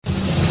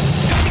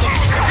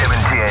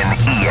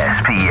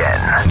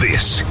ESPN.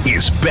 This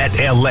is Bet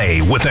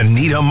LA with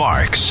Anita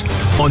Marks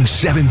on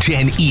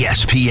 710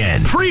 ESPN.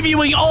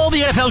 Previewing all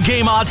the NFL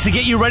game odds to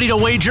get you ready to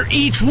wager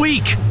each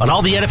week on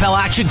all the NFL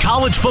action,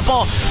 college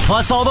football,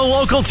 plus all the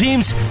local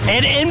teams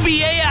and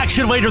NBA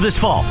action later this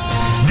fall.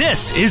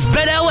 This is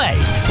Bet LA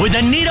with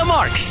Anita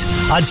Marks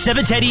on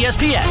 710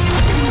 ESPN.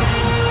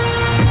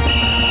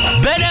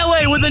 Bet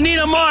LA with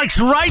Anita Marks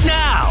right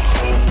now.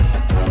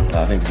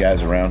 I think the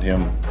guys around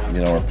him,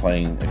 are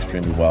playing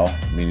extremely well,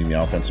 meaning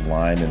the offensive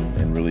line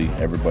and really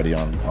everybody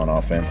on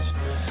offense.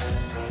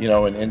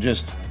 And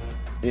just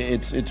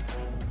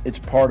it's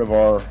part of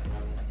our,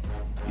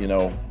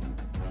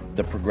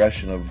 the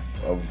progression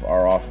of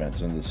our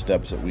offense and the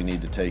steps that we need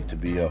to take to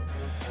be a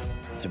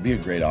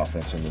great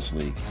offense in this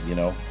league.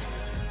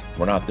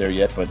 We're not there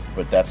yet, but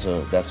that's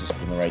a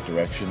step in the right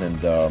direction. And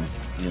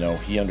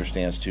he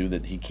understands too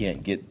that he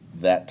can't get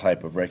that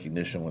type of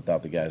recognition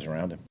without the guys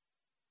around him.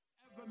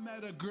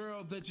 Met a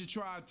girl that you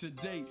tried to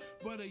date,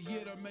 but a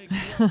year to make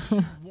love, she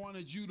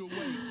wanted you to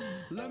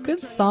wait. Good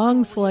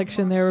song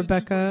selection there,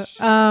 Rebecca.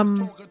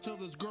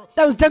 That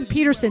was Doug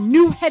Peterson,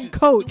 new head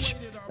coach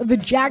of the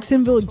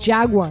Jacksonville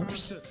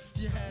Jaguars.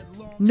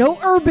 No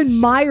Urban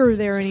Meyer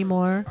there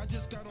anymore.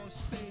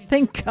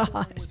 Thank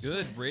God.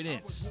 Good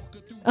riddance.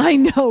 I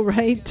know,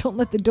 right? Don't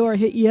let the door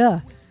hit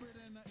you.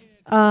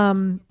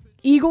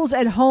 Eagles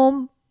at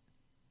home,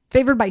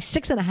 favored by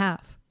 6.5.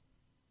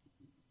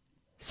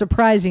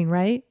 Surprising,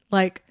 right?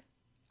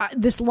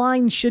 This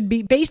line should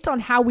be, based on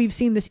how we've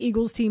seen this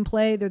Eagles team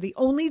play, they're the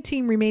only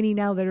team remaining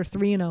now that are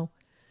 3-0.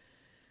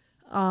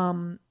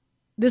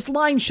 This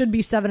line should be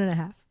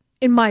 7.5,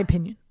 in my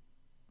opinion,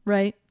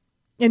 right?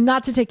 And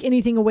not to take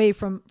anything away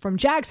from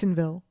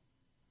Jacksonville,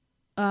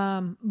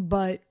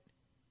 but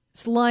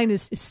this line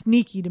is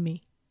sneaky to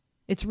me.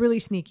 It's really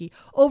sneaky.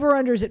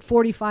 Over-unders at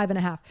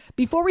 45.5.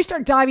 Before we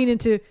start diving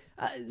into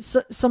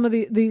some of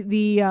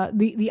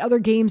the other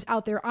games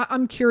out there,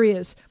 I'm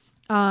curious.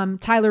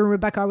 Tyler and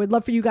Rebecca, I would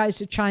love for you guys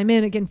to chime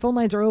in. Again, phone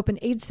lines are open,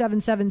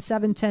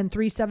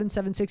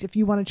 877-710-3776 if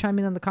you want to chime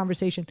in on the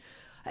conversation.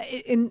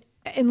 In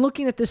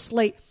looking at this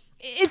slate,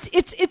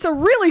 it's a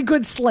really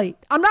good slate.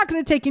 I'm not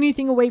going to take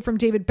anything away from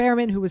David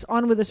Behrman, who was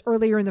on with us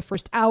earlier in the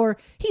first hour.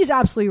 He's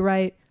absolutely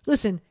right.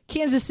 Listen,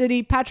 Kansas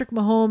City, Patrick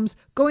Mahomes,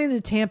 going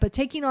into Tampa,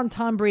 taking on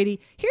Tom Brady.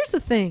 Here's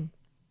the thing.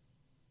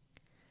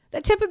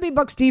 That Tampa Bay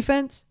Bucks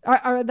defense,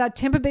 or that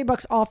Tampa Bay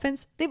Bucks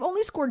offense, they've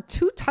only scored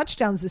 2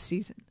 touchdowns this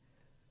season.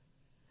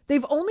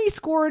 They've only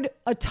scored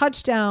 3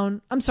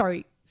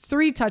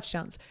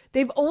 touchdowns.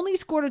 They've only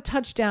scored a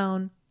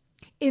touchdown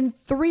in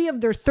 3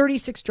 of their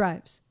 36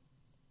 drives.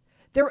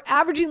 They're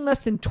averaging less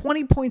than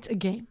 20 points a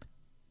game.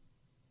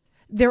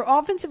 Their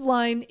offensive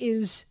line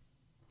is,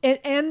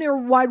 and their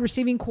wide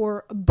receiving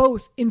core,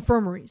 both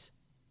infirmaries.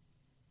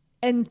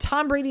 And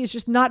Tom Brady is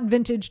just not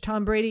vintage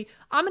Tom Brady.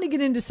 I'm going to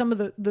get into some of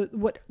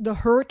the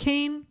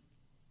hurricane,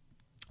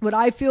 what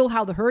I feel,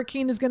 how the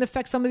hurricane is going to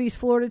affect some of these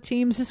Florida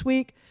teams this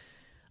week.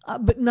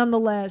 But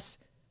nonetheless,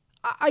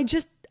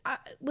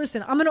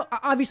 listen, I'm going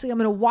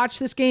to watch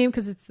this game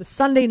because it's the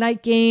Sunday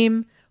night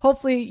game.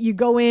 Hopefully you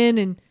go in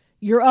and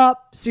you're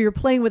up, so you're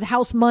playing with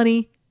house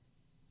money.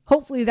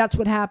 Hopefully that's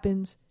what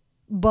happens.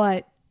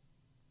 But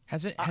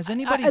has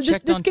anybody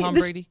checked on Tom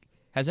Brady?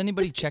 Has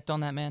anybody checked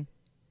on that man?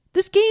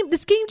 This game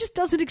just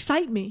doesn't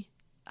excite me.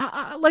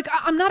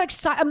 I'm not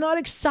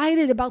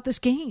excited about this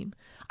game.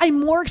 I'm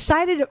more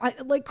excited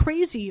like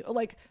crazy.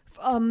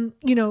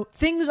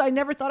 Things I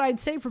never thought I'd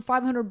say for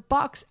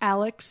 $500,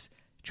 Alex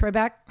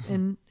Trebek,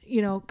 and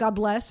God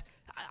bless.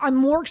 I'm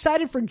more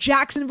excited for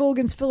Jacksonville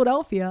against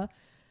Philadelphia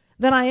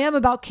than I am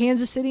about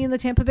Kansas City and the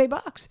Tampa Bay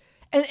Bucks.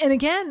 And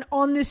again,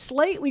 on this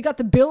slate, we got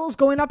the Bills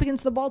going up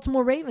against the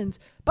Baltimore Ravens.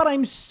 But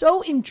I'm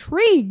so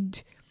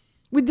intrigued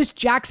with this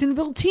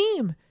Jacksonville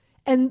team.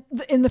 And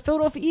the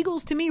Philadelphia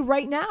Eagles, to me,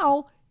 right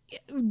now,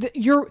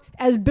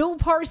 as Bill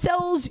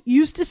Parcells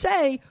used to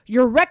say,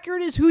 your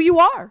record is who you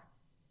are.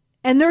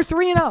 And they're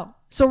 3-0.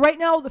 So right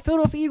now, the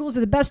Philadelphia Eagles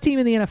are the best team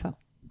in the NFL.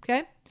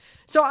 Okay?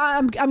 So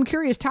I'm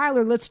curious,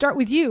 Tyler, let's start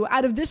with you.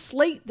 Out of this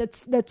slate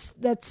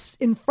that's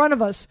in front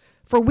of us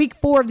for week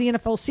 4 of the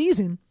NFL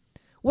season,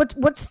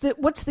 what's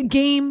the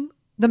game,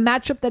 the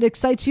matchup that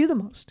excites you the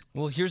most?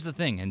 Well, here's the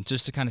thing, and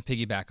just to kind of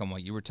piggyback on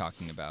what you were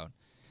talking about,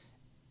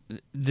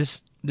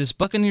 this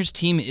Buccaneers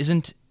team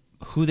isn't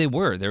who they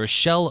were. They're a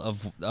shell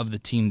of the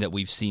team that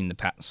we've seen the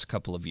past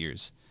couple of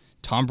years.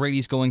 Tom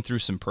Brady's going through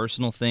some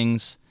personal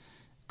things,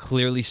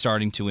 clearly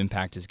starting to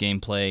impact his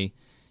gameplay.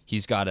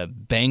 He's got a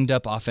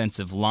banged-up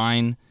offensive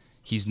line.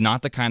 He's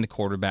not the kind of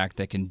quarterback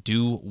that can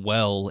do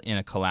well in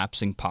a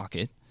collapsing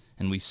pocket,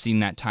 and we've seen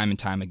that time and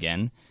time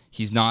again.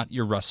 He's not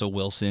your Russell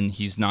Wilson.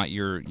 He's not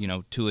your,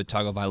 Tua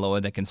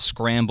Tagovailoa that can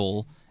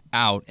scramble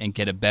out and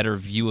get a better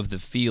view of the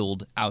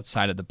field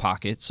outside of the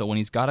pocket. So when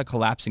he's got a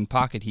collapsing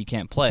pocket, he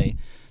can't play.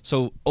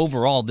 So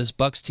overall, this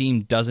Bucs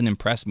team doesn't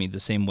impress me the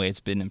same way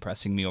it's been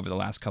impressing me over the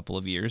last couple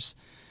of years.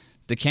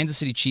 The Kansas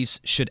City Chiefs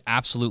should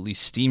absolutely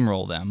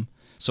steamroll them.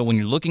 So when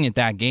you're looking at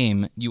that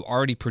game, you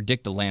already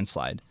predict a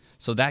landslide.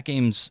 So that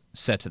game's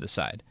set to the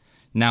side.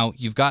 Now,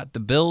 you've got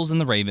the Bills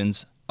and the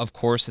Ravens, of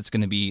course, it's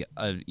going to be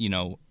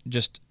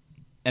just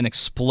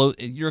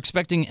you're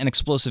expecting an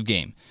explosive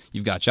game.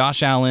 You've got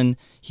Josh Allen.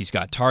 He's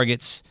got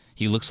targets.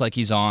 He looks like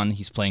he's on.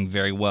 He's playing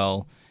very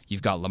well.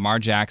 You've got Lamar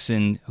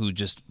Jackson, who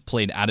just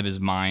played out of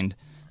his mind.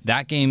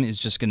 That game is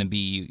just going to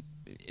be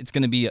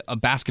a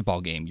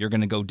basketball game. You're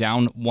going to go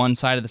down one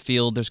side of the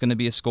field, there's going to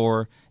be a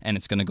score, and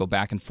it's going to go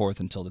back and forth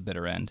until the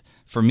bitter end.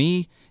 For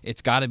me,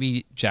 it's got to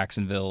be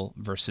Jacksonville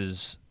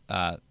versus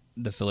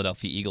the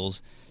Philadelphia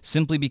Eagles,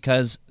 simply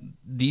because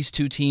these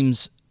two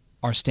teams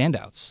are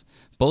standouts.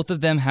 Both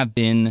of them have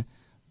been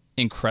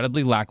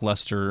incredibly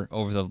lackluster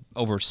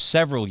over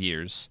several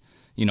years.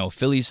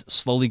 Philly's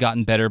slowly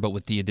gotten better, but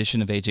with the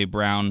addition of A.J.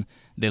 Brown,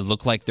 they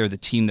look like they're the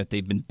team that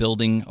they've been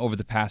building over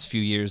the past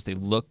few years. They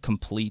look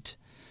complete.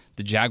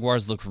 The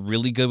Jaguars look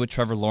really good with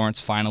Trevor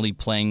Lawrence finally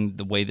playing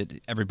the way that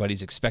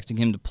everybody's expecting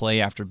him to play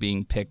after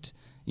being picked,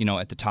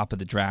 at the top of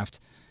the draft.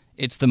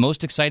 It's the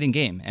most exciting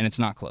game, and it's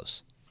not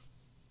close.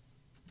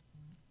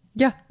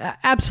 Yeah,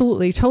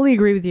 absolutely. Totally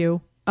agree with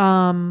you.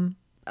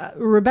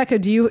 Rebecca,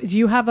 do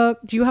you have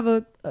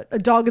a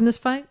dog in this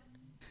fight?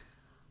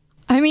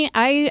 I mean,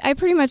 I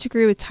pretty much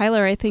agree with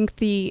Tyler. I think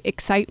the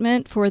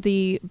excitement for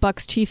the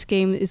Bucs-Chiefs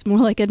game is more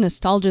like a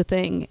nostalgia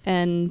thing.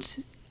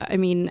 And, I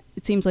mean,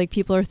 it seems like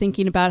people are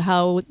thinking about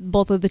how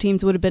both of the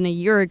teams would have been a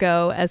year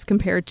ago as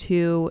compared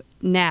to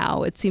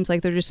now. It seems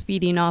like they're just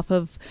feeding off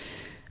of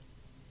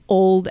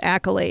old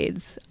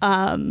accolades.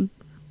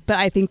 But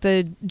I think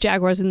the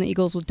Jaguars and the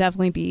Eagles will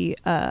definitely be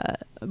a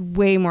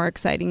way more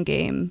exciting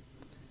game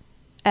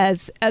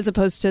as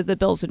opposed to the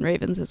Bills and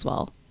Ravens as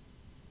well.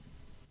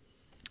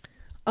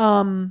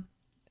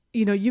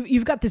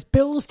 You've got this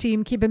Bills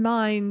team. Keep in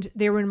mind,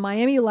 they were in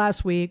Miami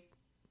last week,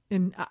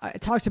 and I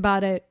talked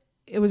about it.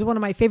 It was one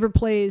of my favorite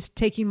plays,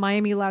 taking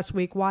Miami last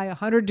week. Why?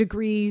 100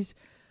 degrees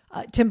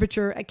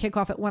temperature at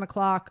kickoff at 1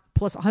 o'clock,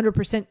 plus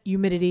 100%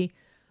 humidity.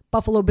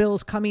 Buffalo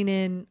Bills coming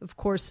in, of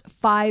course,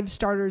 5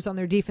 starters on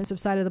their defensive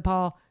side of the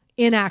ball,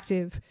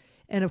 inactive.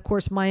 And, of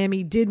course,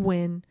 Miami did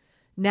win.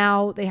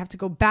 Now they have to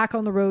go back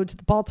on the road to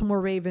the Baltimore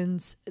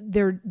Ravens.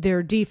 Their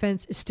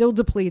defense is still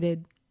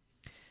depleted.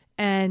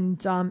 And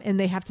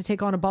they have to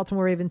take on a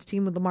Baltimore Ravens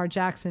team with Lamar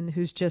Jackson,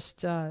 who's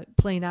just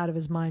playing out of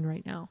his mind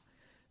right now.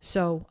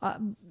 So,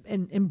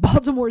 and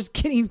Baltimore's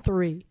getting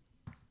 3.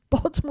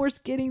 Baltimore's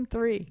getting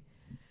 3.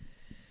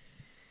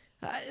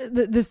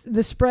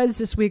 The spreads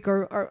this week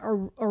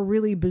are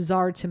really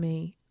bizarre to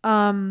me.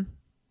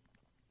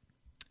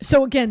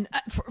 So again,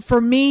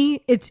 for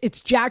me,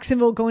 it's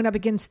Jacksonville going up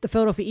against the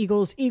Philadelphia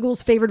Eagles.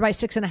 Eagles favored by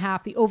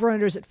 6.5. The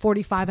over-under is at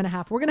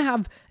 45.5. We're going to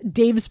have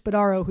Dave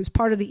Spadaro, who's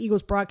part of the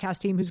Eagles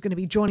broadcast team, who's going to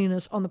be joining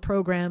us on the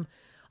program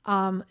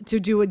to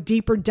do a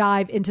deeper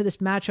dive into this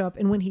matchup.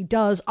 And when he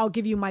does, I'll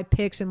give you my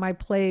picks and my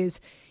plays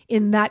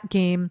in that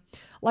game.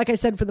 Like I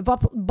said, for the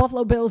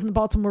Buffalo Bills and the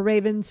Baltimore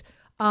Ravens,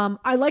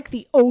 I like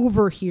the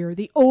over here,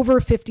 the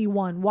over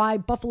 51. Why?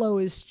 Buffalo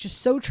is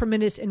just so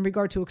tremendous in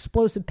regard to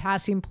explosive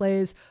passing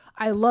plays.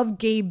 I love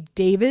Gabe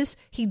Davis.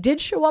 He did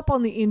show up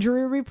on the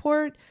injury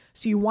report,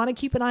 so you want to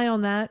keep an eye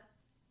on that.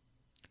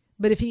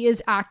 But if he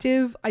is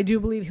active, I do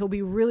believe he'll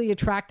be really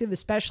attractive,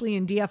 especially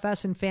in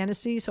DFS and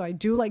fantasy. So I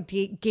do like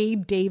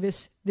Gabe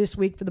Davis this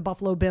week for the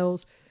Buffalo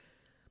Bills.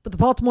 But the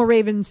Baltimore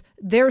Ravens,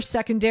 their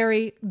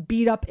secondary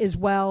beat up as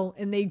well,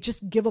 and they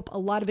just give up a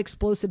lot of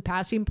explosive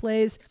passing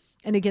plays.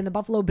 And again, the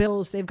Buffalo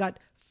Bills, they've got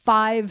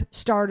 5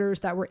 starters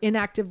that were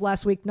inactive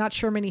last week. Not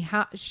sure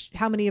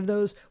how many of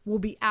those will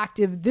be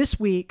active this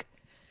week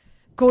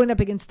going up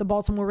against the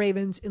Baltimore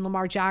Ravens in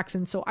Lamar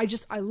Jackson. So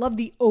I love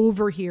the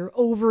over here,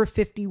 over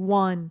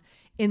 51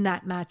 in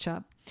that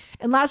matchup.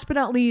 And last but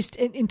not least,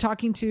 in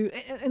talking to,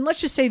 and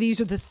let's just say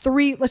these are the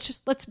 3, let's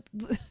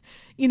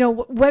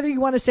whether you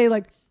want to say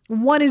like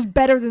one is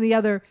better than the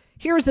other,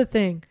 here's the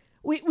thing.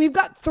 We've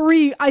got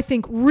 3, I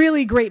think,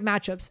 really great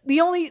matchups.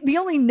 The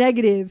only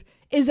negative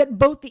is that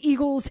both the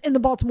Eagles and the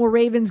Baltimore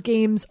Ravens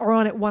games are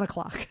on at 1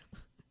 o'clock.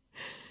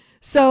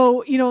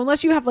 So,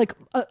 unless you have like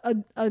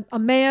a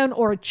man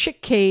or a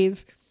chick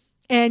cave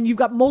and you've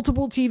got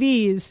multiple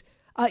TVs,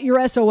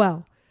 you're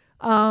SOL.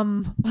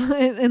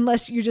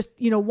 Unless you just,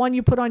 one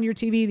you put on your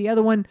TV, the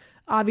other one,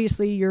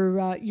 obviously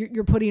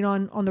you're putting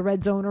on the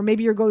red zone, or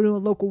maybe you're going to a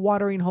local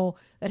watering hole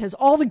that has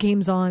all the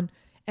games on,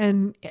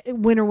 and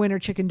winner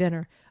chicken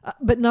dinner.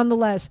 But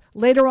nonetheless,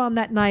 later on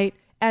that night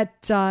at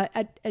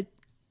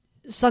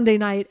Sunday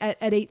night at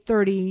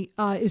 8:30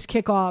 is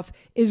kickoff,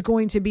 is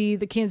going to be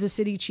the Kansas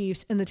City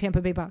Chiefs and the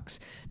Tampa Bay Bucks.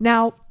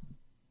 Now,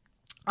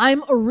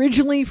 I'm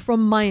originally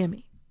from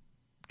Miami.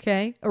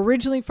 Okay?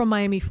 Originally from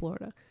Miami,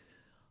 Florida.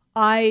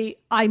 I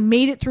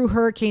made it through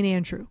Hurricane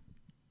Andrew.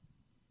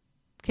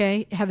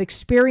 Okay? Have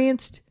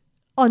experienced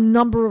a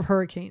number of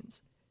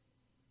hurricanes.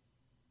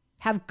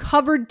 Have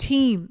covered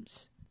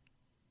teams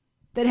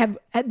that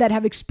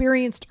have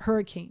experienced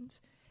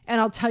hurricanes. And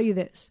I'll tell you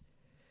this.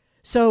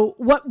 So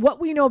what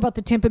we know about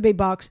the Tampa Bay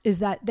Bucks is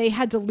that they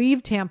had to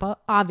leave Tampa,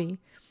 Avi,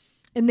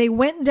 and they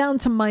went down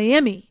to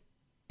Miami,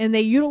 and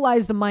they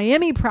utilized the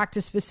Miami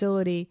practice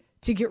facility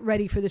to get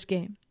ready for this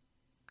game.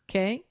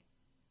 Okay?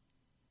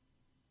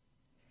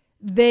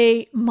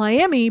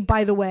 Miami,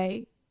 by the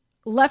way,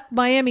 left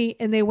Miami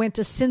and they went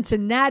to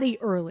Cincinnati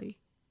early.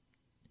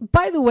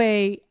 By the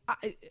way,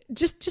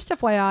 just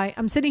FYI,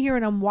 I'm sitting here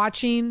and I'm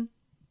watching,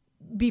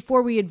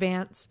 before we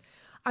advance,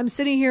 I'm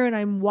sitting here and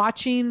I'm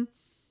watching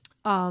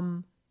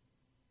the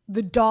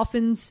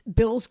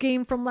Dolphins-Bills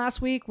game from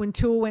last week when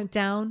Tua went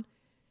down.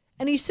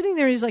 And he's sitting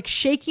there, he's like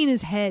shaking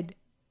his head.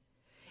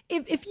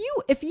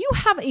 If you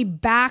have a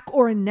back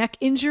or a neck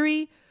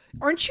injury,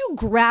 aren't you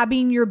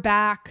grabbing your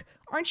back?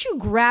 Aren't you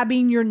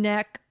grabbing your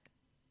neck?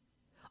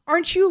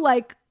 Aren't you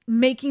like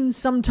making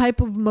some type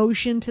of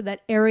motion to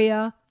that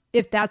area,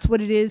 if that's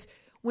what it is?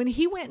 When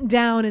he went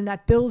down in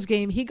that Bills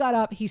game, he got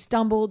up, he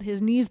stumbled,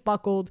 his knees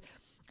buckled,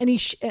 and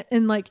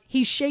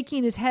he's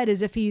shaking his head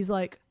as if he's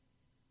like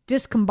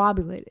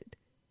discombobulated.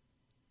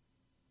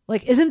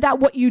 Like, isn't that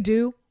what you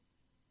do?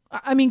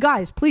 I mean,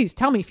 guys, please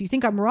tell me if you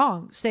think I'm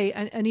wrong. Say,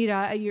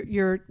 Anita,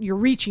 you're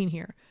reaching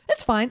here.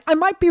 It's fine. I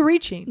might be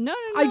reaching. No.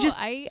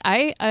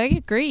 I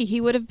agree.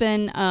 He would have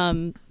been,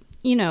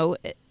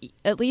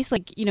 at least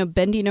like,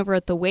 bending over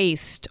at the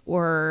waist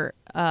or,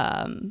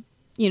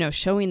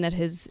 showing that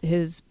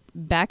his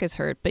back is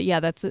hurt. But yeah,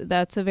 that's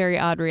a very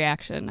odd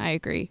reaction. I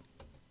agree.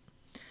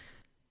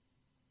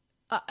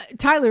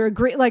 Tyler,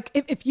 agree. Like,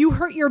 if you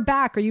hurt your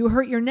back or you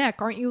hurt your neck,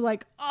 aren't you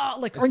like, oh,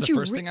 like, it's aren't you? the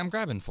first thing I'm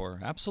grabbing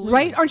for. Absolutely.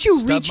 Right? Aren't you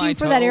Stub reaching my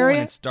for that toe area?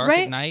 When it's dark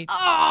right? at night.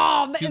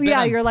 Oh,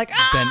 yeah. You're like,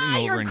 bending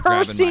over you're and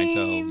cursing.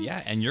 grabbing my toe.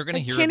 Yeah, and you're going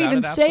to hear I can't about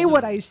even it. say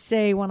what I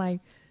say when I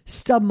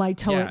stub my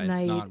toe at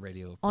it's night not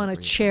radio on a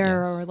appropriate,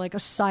 chair yes. or like a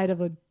side of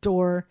a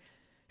door,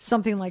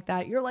 something like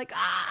that. You're like,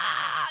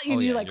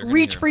 and you like you're gonna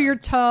reach hear for about your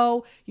it.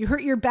 toe. You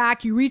hurt your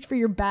back. You reach for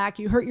your back.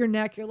 You hurt your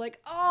neck. You're like,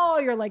 oh,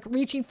 you're like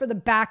reaching for the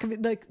back of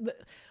it. Like,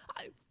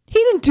 he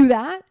didn't do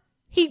that.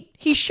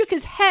 He shook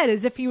his head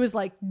as if he was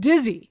like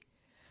dizzy.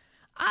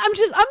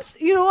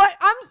 You know what?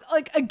 I'm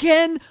like,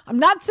 again, I'm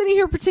not sitting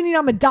here pretending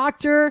I'm a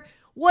doctor,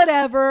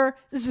 whatever.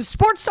 This is a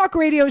sports talk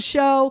radio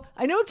show.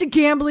 I know it's a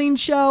gambling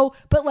show,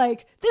 but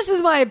like, this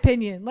is my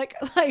opinion. Like,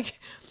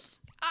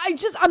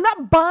 I'm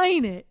not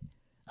buying it.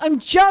 I'm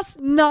just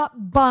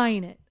not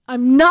buying it.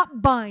 I'm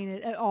not buying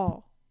it at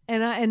all.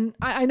 And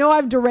I know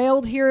I've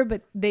derailed here,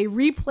 but they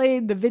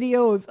replayed the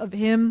video of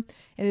him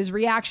and his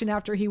reaction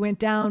after he went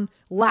down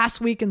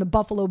last week in the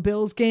Buffalo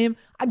Bills game.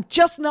 I'm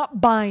just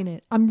not buying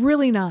it. I'm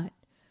really not.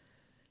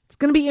 It's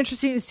going to be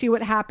interesting to see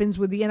what happens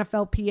with the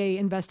NFLPA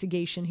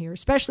investigation here,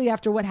 especially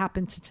after what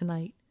happened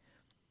tonight.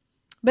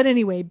 But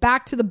anyway,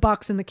 back to the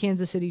Bucs and the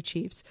Kansas City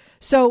Chiefs.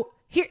 So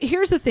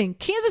here's the thing.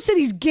 Kansas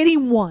City's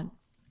getting one.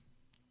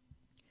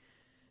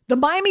 The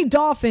Miami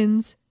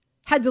Dolphins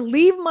had to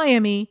leave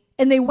Miami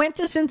and they went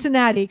to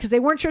Cincinnati because they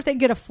weren't sure if they'd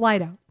get a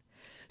flight out.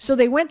 So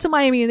they went to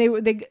Miami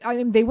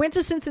and they went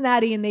to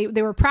Cincinnati and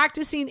they were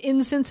practicing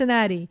in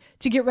Cincinnati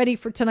to get ready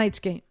for tonight's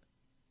game.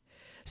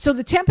 So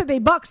the Tampa Bay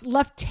Bucs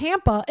left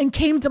Tampa and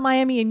came to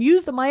Miami and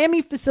used the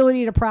Miami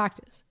facility to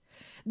practice.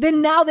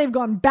 Then now they've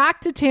gone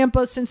back to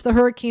Tampa since the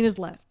hurricane has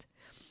left.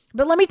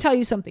 But let me tell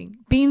you something.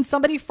 Being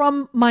somebody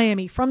from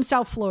Miami, from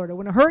South Florida,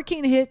 when a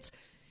hurricane hits,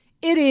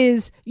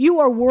 you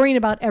are worrying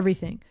about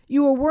everything.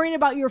 You are worrying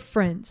about your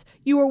friends.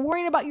 You are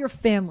worrying about your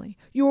family.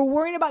 You are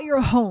worrying about your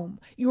home.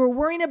 You are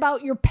worrying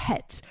about your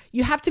pets.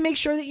 You have to make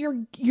sure that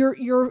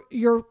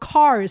your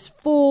car is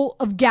full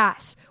of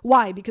gas.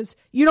 Why? Because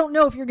you don't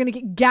know if you're going to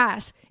get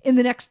gas in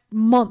the next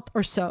month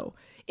or so.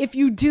 If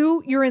you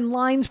do, you're in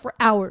lines for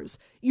hours.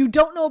 You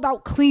don't know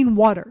about clean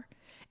water.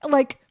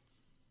 Like,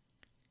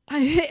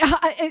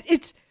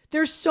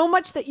 there's so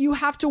much that you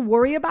have to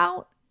worry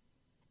about.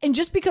 And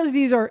just because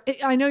these are,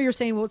 I know you're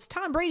saying, well, it's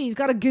Tom Brady. He's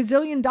got $1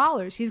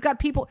 gazillion. He's got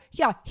people.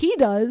 Yeah, he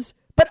does.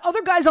 But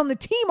other guys on the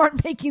team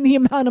aren't making the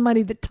amount of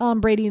money that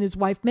Tom Brady and his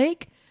wife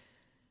make.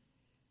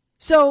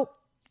 So,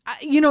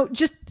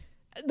 just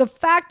the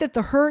fact that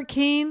the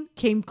hurricane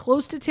came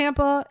close to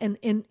Tampa and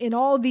in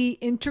all the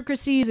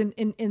intricacies and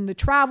in the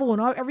travel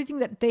and everything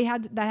that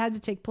had to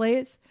take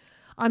place,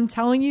 I'm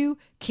telling you,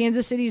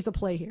 Kansas City is the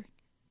play here.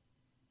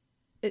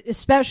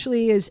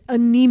 Especially as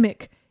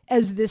anemic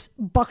as this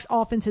Bucs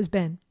offense has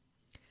been.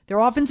 Their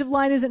offensive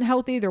line isn't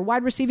healthy. Their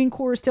wide receiving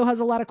core still has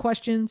a lot of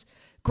questions.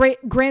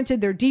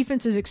 Granted, their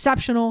defense is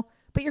exceptional,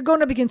 but you're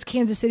going up against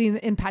Kansas City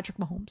and Patrick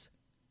Mahomes.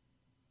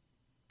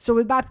 So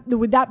with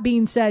that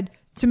being said,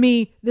 to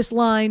me, this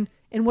line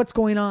and what's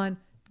going on,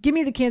 give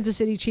me the Kansas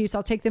City Chiefs.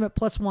 I'll take them at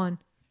 +1.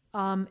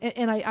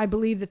 And I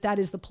believe that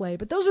is the play.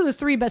 But those are the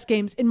 3 best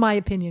games, in my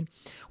opinion.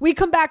 We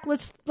come back.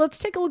 Let's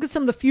take a look at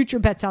some of the future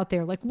bets out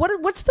there. Like,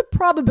 what's the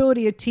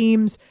probability of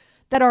teams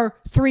that are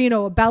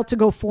 3-0 about to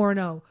go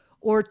 4-0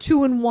 or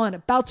 2-1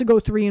 about to go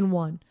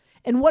 3-1?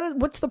 And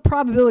what's the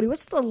probability?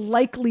 What's the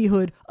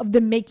likelihood of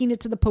them making it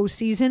to the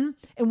postseason?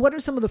 And what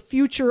are some of the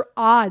future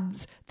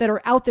odds that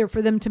are out there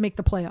for them to make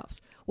the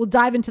playoffs? We'll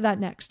dive into that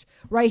next,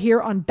 right here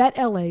on Bet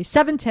LA,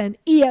 710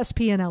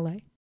 ESPN LA.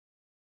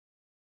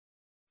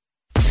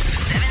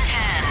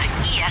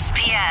 710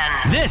 ESPN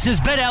ESPN. This is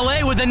Bet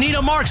LA with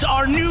Anita Marks,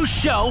 our new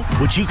show,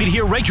 which you can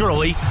hear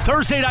regularly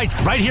Thursday nights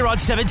right here on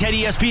 710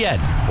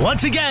 ESPN.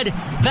 Once again,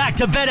 back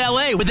to Bet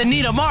LA with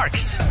Anita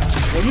Marks.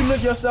 When you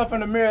look yourself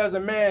in the mirror as a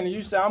man and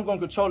you say, I'm going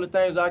to control the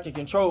things I can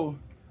control,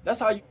 that's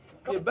how you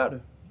get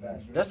better.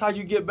 That's how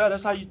you get better.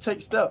 That's how you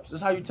take steps.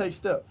 That's how you take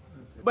steps.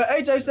 But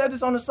AJ said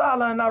this on the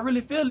sideline, and I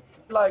really feel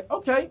like,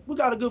 okay, we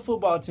got a good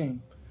football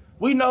team.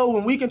 We know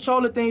when we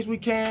control the things we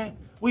can,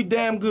 we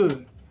damn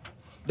good.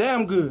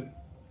 Damn good.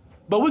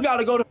 But we got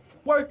to go to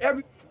work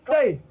every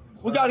day.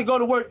 We got to go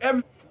to work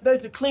every day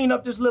to clean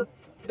up this little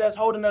that's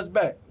holding us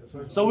back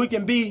so we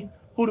can be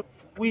who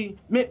we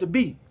meant to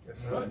be.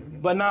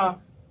 But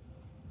now,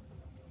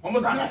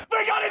 almost we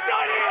got it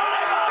done here!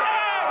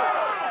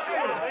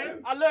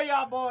 I love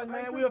y'all boys,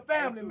 man. We a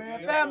family,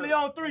 man. Family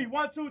on 3.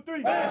 1, 2,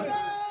 3. I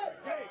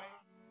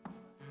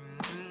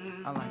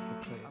like the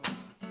players.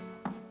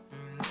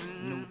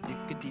 No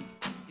dickity.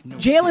 No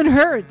Jalen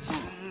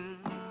Hurts.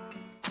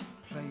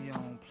 Play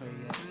on, play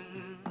out.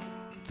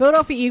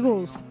 Philadelphia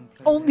Eagles.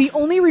 The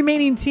only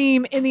remaining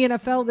team in the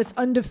NFL that's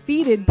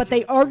undefeated, but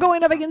they are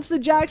going up against the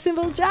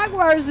Jacksonville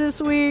Jaguars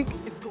this week.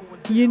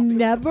 You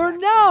never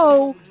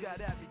know.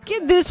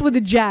 Get this with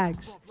the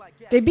Jags.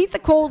 They beat the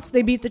Colts.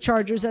 They beat the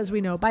Chargers, as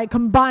we know, by a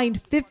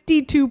combined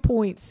 52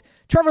 points.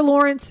 Trevor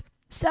Lawrence,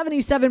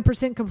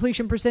 77%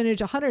 completion percentage,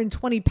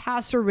 120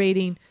 passer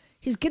rating.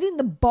 He's getting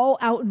the ball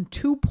out in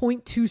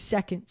 2.2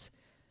 seconds.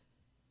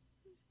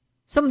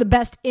 Some of the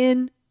best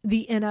in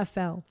the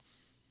NFL.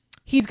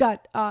 He's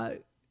got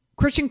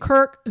Christian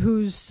Kirk,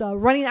 who's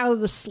running out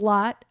of the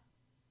slot,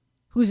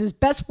 who's his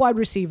best wide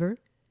receiver.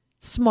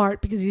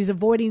 Smart, because he's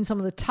avoiding some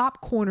of the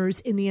top corners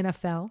in the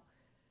NFL.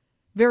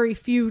 Very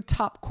few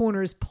top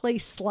corners play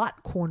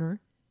slot corner.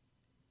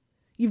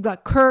 You've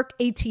got Kirk,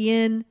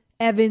 Etienne,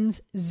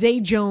 Evans, Zay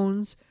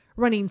Jones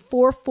running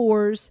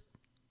 4.4s,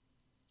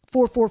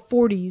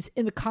 4.40s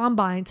in the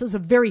combine. So it's a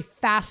very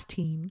fast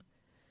team.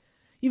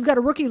 You've got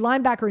a rookie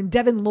linebacker in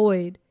Devin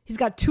Lloyd. He's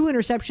got 2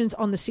 interceptions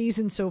on the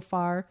season so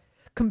far,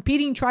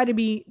 competing, trying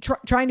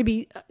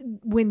to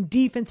win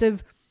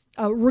defensive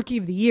rookie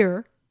of the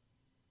year.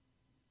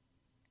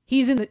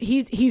 He's in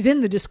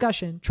the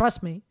discussion,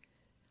 trust me.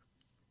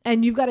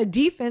 And you've got a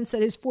defense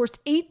that has forced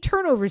 8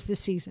 turnovers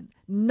this season,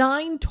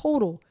 9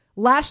 total.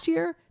 Last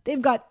year,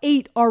 they've got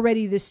 8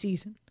 already this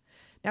season.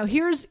 Now,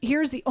 here's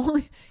the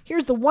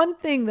one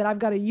thing that I've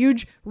got a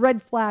huge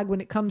red flag when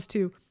it comes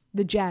to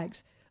the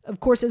Jags. Of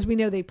course, as we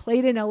know, they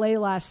played in LA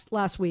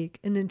last week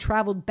and then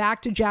traveled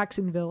back to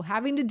Jacksonville,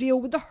 having to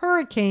deal with the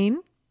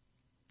hurricane.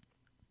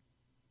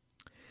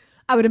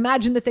 I would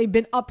imagine that they've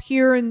been up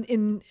here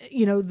in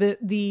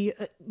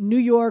the New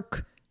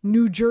York,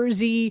 New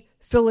Jersey,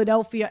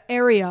 Philadelphia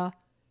area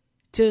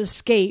to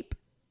escape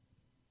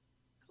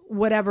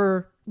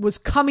whatever was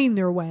coming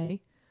their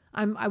way.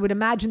 I would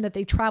imagine that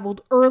they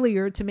traveled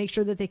earlier to make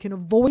sure that they can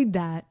avoid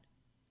that.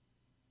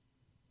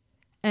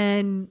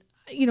 And,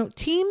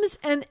 teams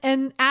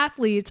and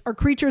athletes are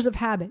creatures of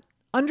habit.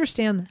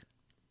 Understand that.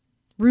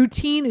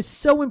 Routine is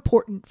so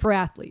important for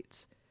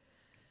athletes.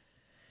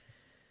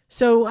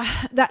 So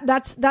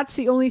that's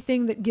the only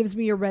thing that gives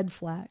me a red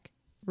flag,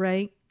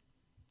 right?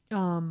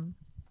 In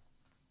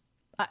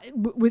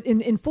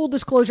full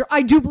disclosure,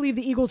 I do believe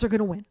the Eagles are going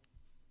to win.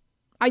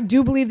 I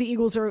do believe the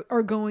Eagles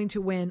are going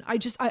to win.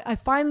 I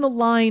find the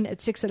line at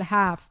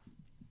 6.5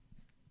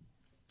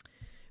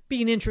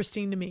 being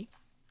interesting to me.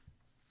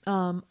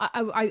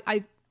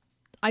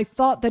 I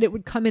thought that it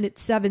would come in at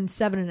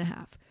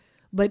 7.5,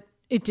 but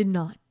it did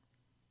not.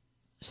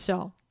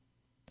 So,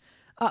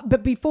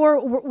 but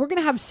before we're going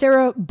to have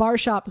Sarah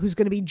Barshop, who's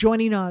going to be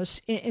joining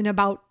us in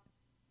about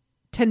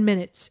 10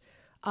 minutes.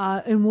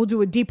 And we'll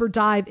do a deeper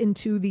dive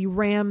into the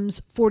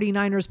Rams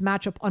 49ers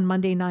matchup on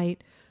Monday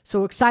night.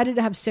 So excited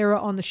to have Sarah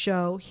on the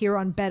show here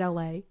on Bet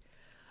LA.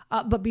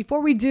 But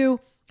before we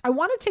do, I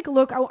want to take a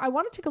look. I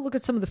want to take a look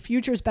at some of the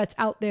futures bets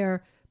out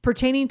there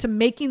pertaining to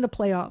making the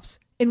playoffs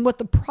and what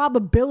the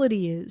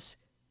probability is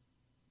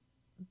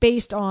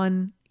based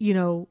on,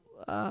 the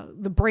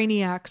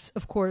brainiacs,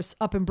 of course,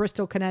 up in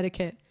Bristol,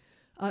 Connecticut,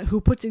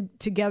 who put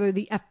together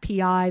the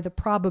FPI, the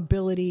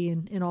probability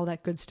and all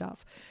that good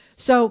stuff.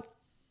 So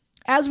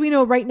as we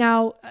know right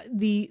now,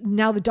 the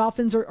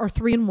Dolphins are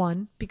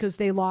 3-1 because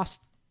they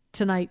lost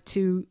tonight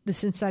to the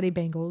Cincinnati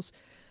Bengals.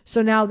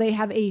 So now they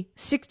have a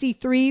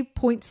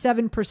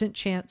 63.7%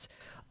 chance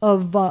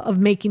of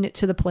making it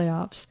to the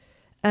playoffs.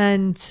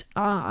 And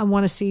I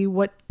want to see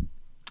what,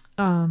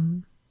 I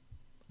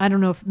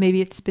don't know if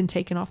maybe it's been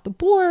taken off the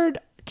board.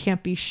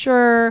 Can't be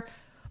sure.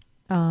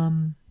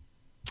 I'm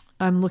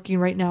looking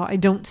right now. I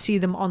don't see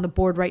them on the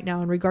board right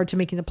now in regard to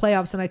making the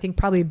playoffs. And I think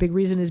probably a big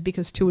reason is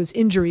because Tua's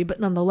injury, but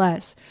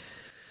nonetheless,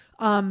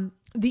 the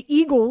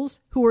Eagles,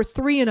 who are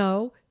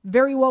 3-0,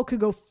 very well could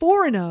go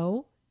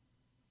 4-0.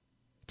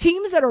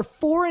 Teams that are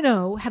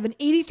 4-0 have an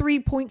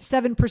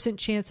 83.7%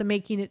 chance of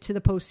making it to the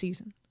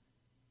postseason.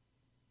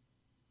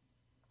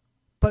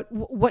 But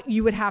what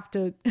you would have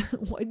to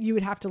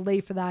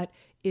lay for that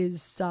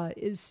is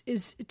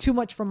too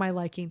much for my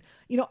liking.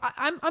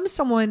 I'm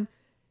someone,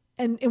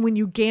 and when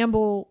you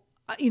gamble,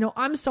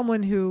 I'm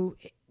someone who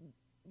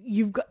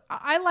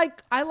I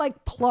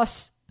like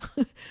plus,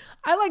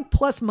 I like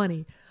plus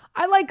money.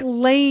 I like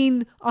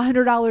laying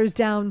 $100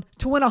 down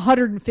to win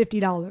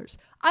 $150.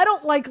 I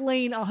don't like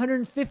laying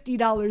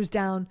 $150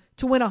 down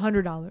to win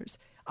 $100.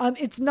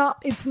 It's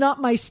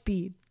not my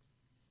speed.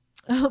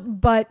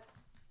 But,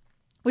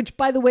 which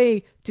by the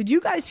way, did you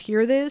guys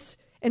hear this?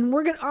 And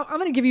I'm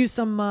gonna give you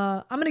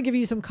some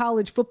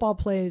college football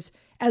plays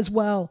as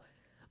well.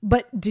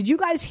 But did you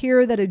guys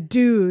hear that a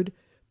dude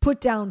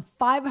put down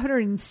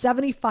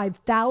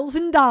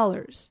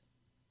 $575,000?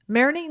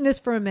 Marinating this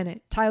for a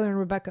minute, Tyler and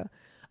Rebecca.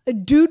 A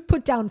dude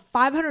put down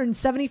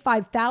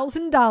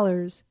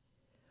 $575,000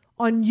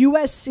 on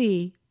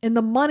USC in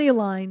the money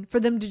line for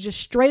them to just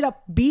straight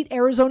up beat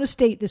Arizona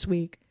State this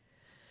week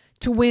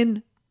to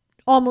win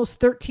almost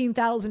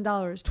 $13,000,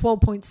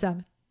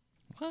 12.7.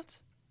 What?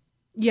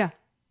 Yeah.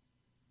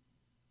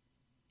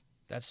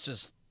 That's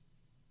just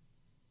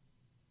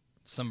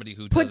somebody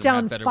who put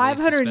down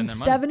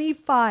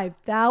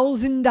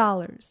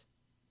 $575,000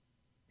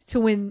 to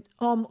win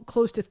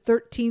close to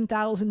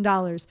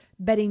 $13,000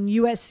 betting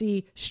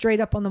USC straight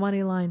up on the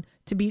money line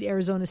to beat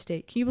Arizona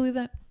State. Can you believe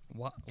that?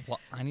 What?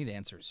 I need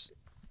answers.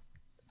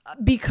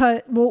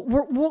 Because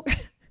we'll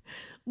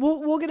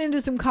get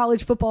into some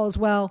college football as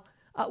well.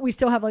 We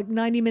still have like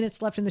 90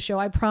 minutes left in the show.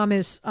 I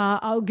promise.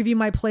 I'll give you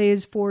my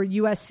plays for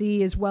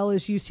USC as well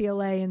as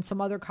UCLA and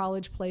some other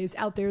college plays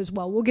out there as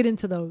well. We'll get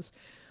into those.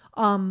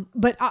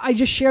 But I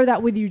just share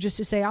that with you just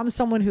to say I'm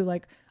someone who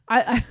like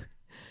I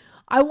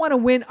want to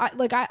win.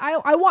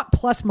 I want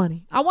plus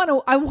money. I want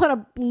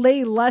to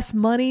lay less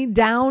money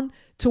down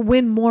to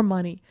win more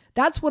money.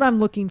 That's what I'm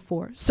looking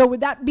for. So with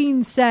that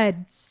being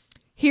said,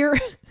 here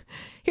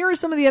are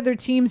some of the other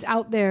teams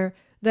out there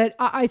that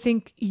I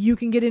think you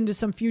can get into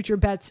some future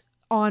bets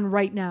on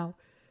right now.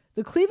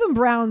 The Cleveland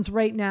Browns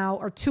right now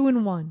are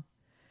 2-1.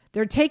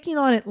 They're taking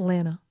on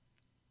Atlanta.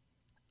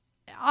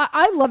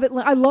 I love it.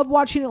 I love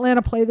watching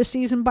Atlanta play this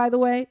season, by the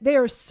way. They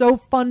are so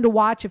fun to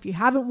watch. If you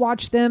haven't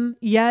watched them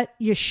yet,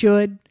 you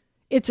should.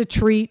 It's a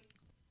treat.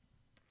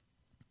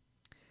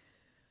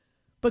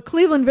 But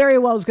Cleveland very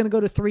well is going to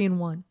go to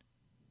 3-1,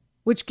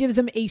 which gives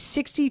them a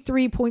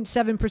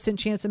 63.7%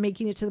 chance of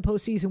making it to the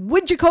postseason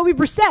with Jacoby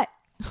Brissett.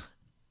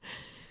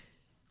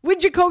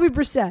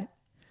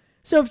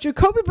 So if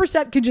Jacoby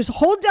Brissett could just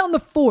hold down the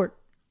fort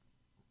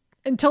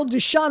until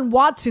Deshaun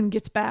Watson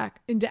gets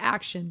back into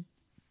action,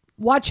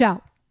 watch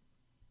out.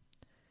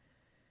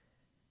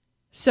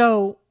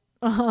 So,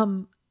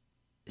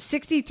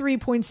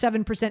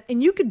 63.7%.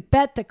 And you could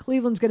bet that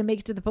Cleveland's going to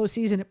make it to the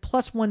postseason at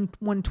plus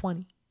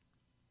 120.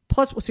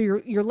 So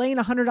you're laying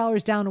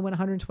 $100 down to win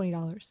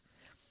 $120.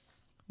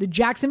 The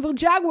Jacksonville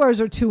Jaguars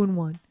are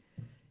 2-1.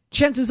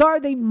 Chances are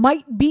they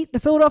might beat the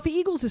Philadelphia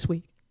Eagles this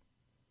week.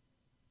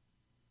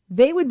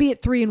 They would be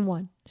at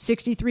 3-1,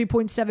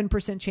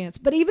 63.7% chance.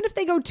 But even if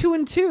they go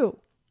 2-2,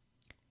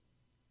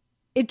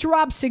 it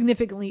drops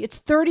significantly. It's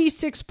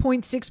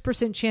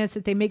 36.6% chance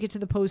that they make it to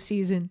the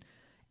postseason.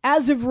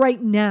 As of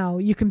right now,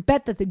 you can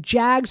bet that the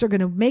Jags are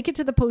going to make it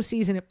to the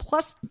postseason at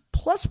plus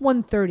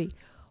 130.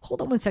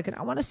 Hold on one second.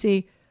 I want to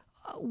see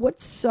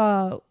what's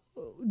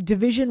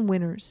division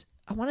winners.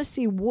 I want to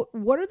see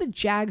what are the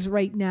Jags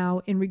right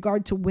now in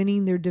regard to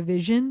winning their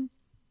division.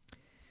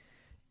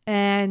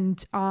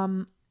 And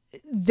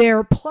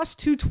they're plus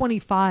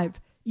 225.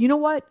 You know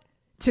what?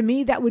 To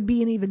me, that would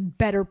be an even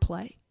better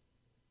play.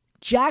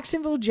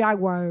 Jacksonville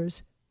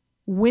Jaguars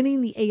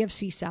winning the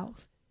AFC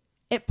South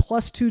at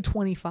plus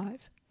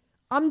 225.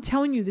 I'm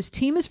telling you, this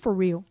team is for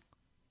real.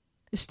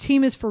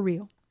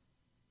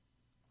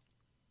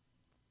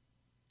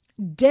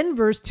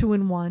 Denver's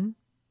 2-1.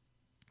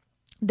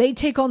 They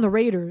take on the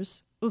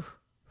Raiders. Ugh,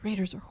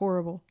 Raiders are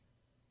horrible.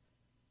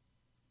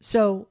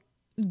 So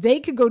they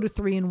could go to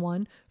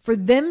 3-1. For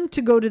them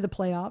to go to the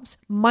playoffs,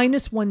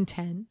 minus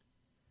 110.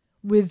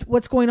 With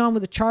what's going on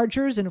with the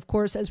Chargers, and of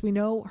course, as we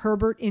know,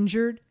 Herbert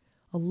injured.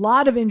 A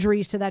lot of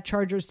injuries to that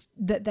Chargers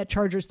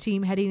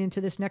team heading into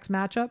this next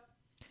matchup.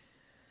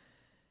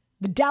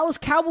 The Dallas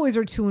Cowboys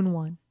are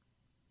 2-1.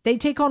 They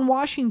take on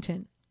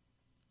Washington.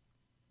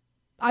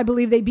 I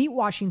believe they beat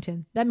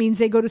Washington. That means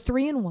they go to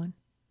 3-1.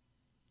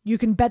 You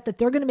can bet that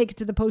they're going to make it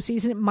to the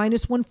postseason at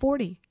minus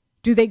 140.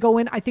 Do they go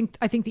in? I think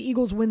the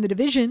Eagles win the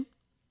division.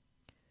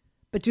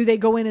 But do they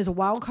go in as a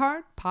wild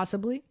card?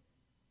 Possibly.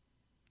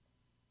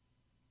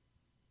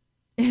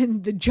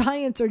 And the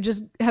Giants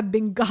have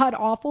been god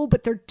awful,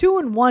 but they're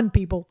 2-1,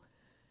 people.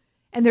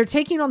 And they're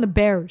taking on the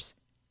Bears.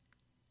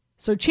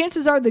 So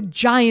chances are the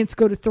Giants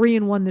go to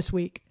 3-1 this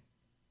week.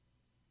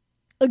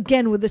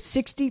 Again, with a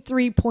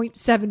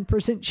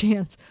 63.7%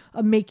 chance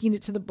of making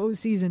it to the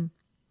postseason.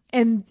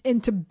 And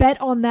to bet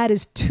on that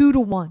is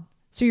 2-1.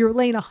 So you're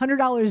laying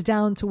 $100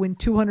 down to win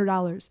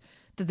 $200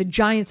 that the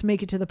Giants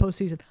make it to the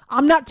postseason.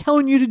 I'm not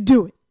telling you to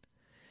do it,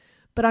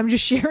 but I'm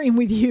just sharing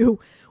with you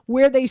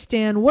where they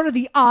stand. What are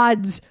the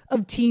odds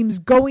of teams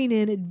going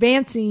in,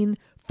 advancing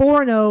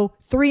 4-0,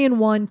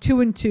 3-1,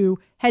 2-2,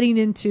 heading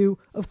into,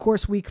 of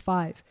course, week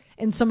 5,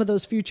 and some of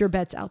those future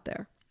bets out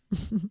there.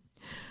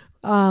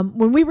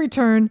 When we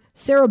return,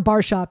 Sarah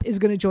Barshop is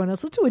going to join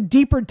us. Let's do a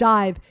deeper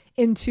dive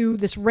into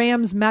this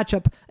Rams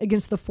matchup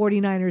against the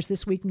 49ers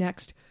this week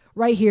next.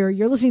 Right here,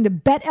 you're listening to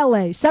Bet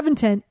LA,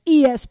 710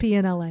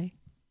 ESPN LA.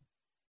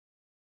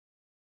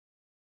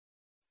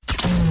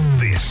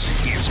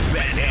 This is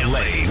Bet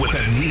LA with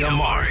Anita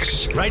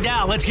Marks. Right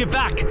now, let's get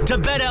back to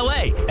Bet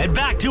LA and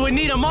back to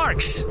Anita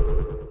Marks.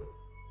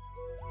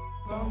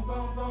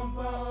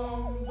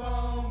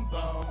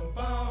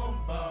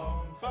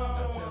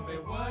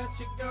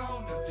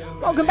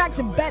 Welcome back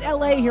to Bet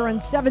LA here on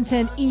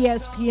 710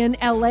 ESPN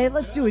LA.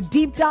 Let's do a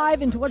deep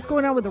dive into what's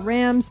going on with the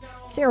Rams.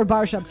 Sarah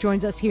Barshop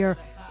joins us here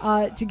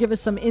to give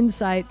us some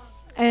insight.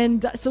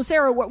 And so,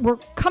 Sarah, we're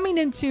coming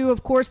into,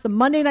 of course, the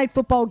Monday Night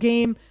Football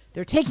game.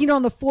 They're taking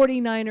on the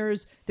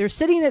 49ers. They're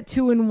sitting at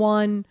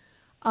 2-1.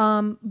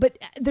 But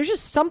there's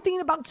just something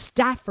about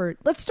Stafford.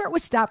 Let's start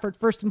with Stafford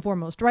first and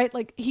foremost, right?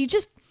 Like, he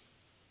just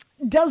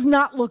does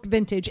not look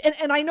vintage.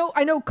 And I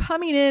know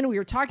coming in, we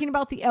were talking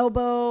about the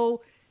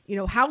elbow. You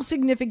know, how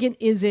significant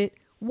is it?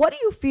 What do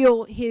you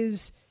feel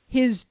his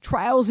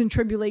trials and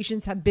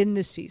tribulations have been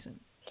this season?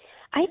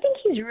 I think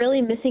he's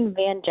really missing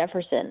Van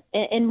Jefferson,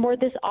 and more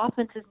this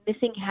offense is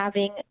missing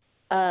having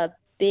a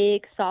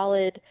big,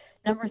 solid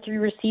number 3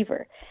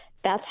 receiver.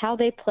 That's how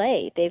they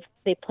play.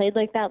 They played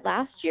like that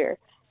last year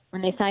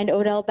when they signed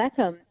Odell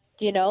Beckham.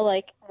 You know,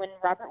 like when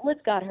Robert Woods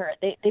got hurt,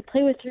 they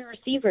play with 3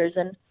 receivers,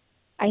 and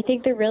I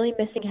think they're really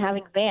missing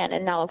having Van.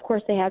 And now, of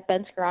course, they have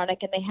Ben Skoranek,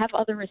 and they have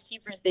other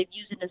receivers they've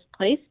used in his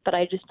place, but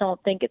I just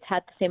don't think it's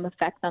had the same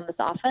effect on this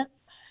offense.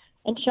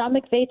 And Sean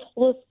McVay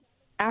told us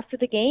after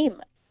the game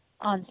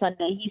on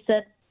Sunday, he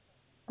said,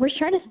 we're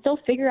trying to still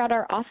figure out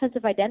our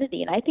offensive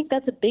identity, and I think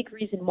that's a big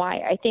reason why.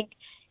 I think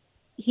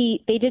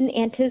they didn't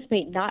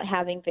anticipate not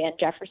having Van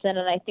Jefferson,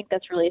 and I think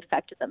that's really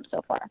affected them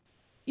so far.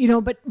 You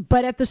know, but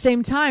at the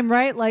same time,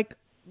 right, like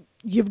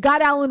you've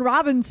got Allen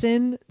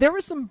Robinson. There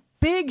were some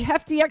big,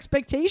 hefty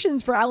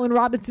expectations for Allen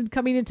Robinson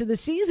coming into the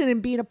season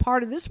and being a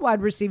part of this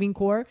wide receiving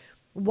core.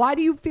 Why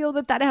do you feel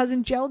that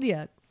hasn't gelled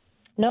yet?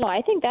 No,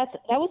 I think that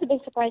was a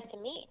big surprise to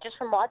me, just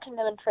from watching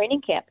them in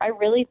training camp. I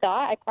really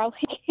thought, I probably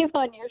came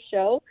on your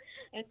show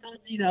and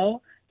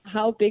told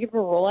how big of a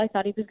role I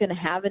thought he was going to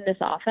have in this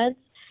offense.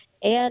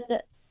 And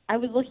I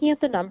was looking at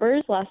the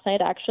numbers last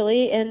night,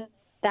 actually, and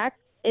that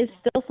is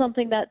still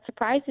something that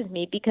surprises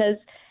me because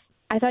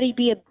I thought he'd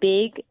be a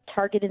big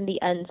target in the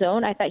end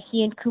zone. I thought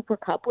he and Cooper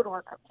Kupp would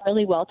work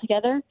really well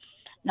together.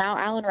 Now,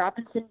 Allen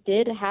Robinson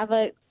did have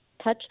a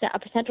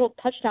potential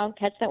touchdown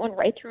catch that went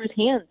right through his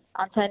hands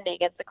on Sunday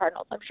against the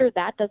Cardinals. I'm sure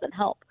that doesn't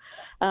help.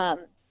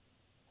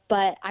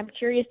 But I'm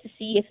curious to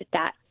see if it's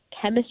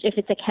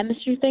a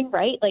chemistry thing,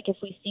 right? Like if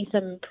we see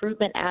some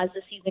improvement as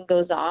the season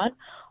goes on,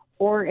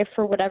 or if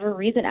for whatever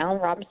reason Allen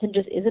Robinson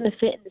just isn't a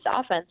fit in this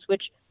offense,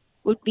 which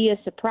would be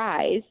a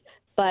surprise.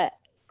 But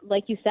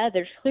like you said,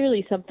 there's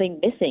clearly something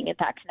missing in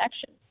that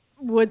connection.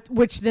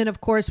 Which then, of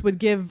course, would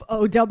give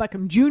Odell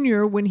Beckham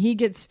Jr., when he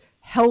gets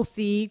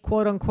healthy,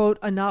 quote unquote,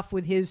 enough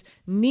with his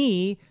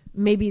knee,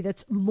 maybe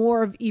that's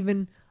more of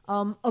even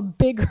a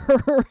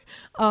bigger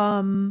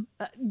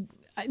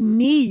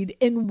need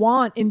and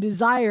want and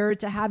desire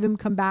to have him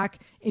come back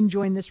and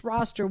join this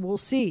roster. We'll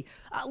see.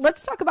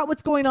 Let's talk about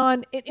what's going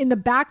on in the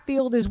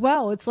backfield as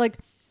well. It's like,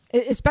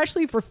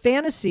 especially for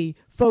fantasy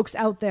folks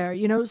out there,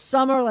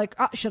 some are like,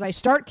 should I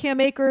start Cam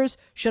Akers?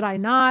 Should I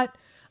not?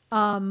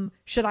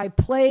 Should I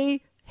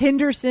play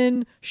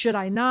Henderson? Should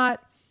I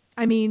not?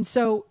 I mean,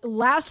 so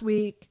last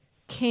week,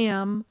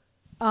 Cam,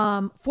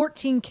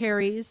 14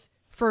 carries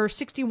for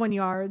 61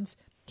 yards.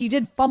 He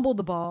did fumble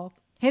the ball.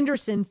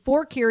 Henderson,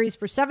 4 carries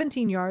for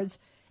 17 yards.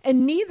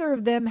 And neither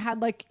of them had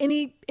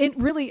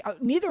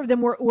neither of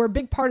them were a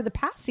big part of the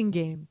passing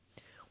game.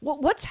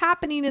 What's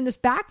happening in this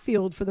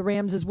backfield for the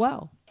Rams as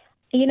well?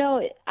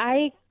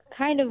 I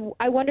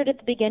wondered at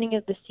the beginning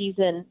of the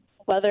season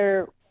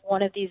whether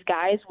one of these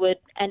guys would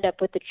end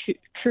up with the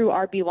true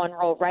RB1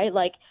 role, right?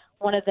 Like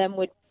one of them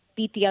would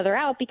beat the other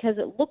out, because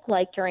it looked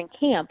like during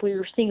camp we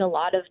were seeing a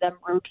lot of them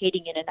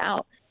rotating in and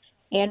out.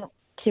 And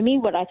to me,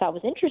 what I thought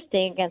was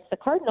interesting against the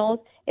Cardinals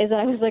is that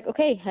I was like,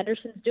 okay,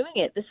 Henderson's doing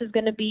it. This is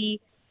going to be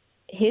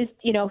his,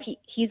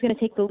 he's going to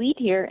take the lead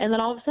here. And then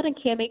all of a sudden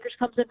Cam Akers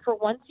comes in for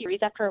one series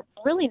after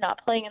really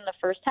not playing in the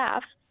first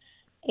half.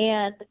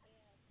 And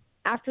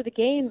after the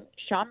game,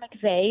 Sean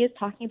McVay is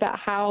talking about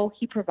how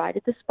he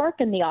provided the spark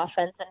in the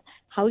offense and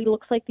how he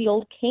looks like the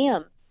old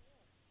Cam.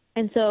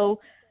 And so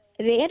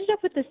they ended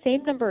up with the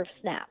same number of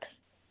snaps,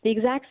 the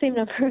exact same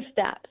number of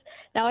snaps.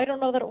 Now, I don't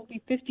know that it will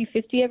be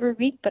 50-50 every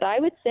week, but I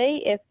would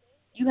say if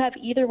you have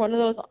either one of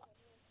those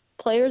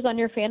players on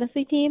your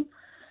fantasy team,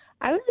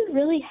 I would be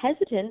really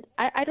hesitant.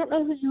 I don't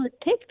know who you would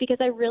pick, because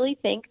I really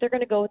think they're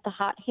going to go with the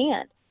hot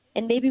hand.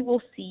 And maybe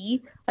we'll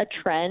see a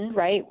trend,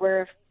 right,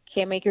 where if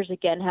Cam Akers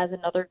again has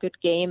another good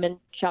game and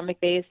Sean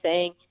McVay is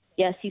saying,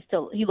 yes, he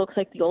looks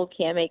like the old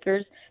Cam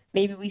Akers,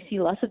 maybe we see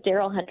less of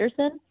Darrell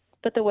Henderson.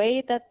 But the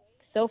way that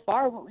so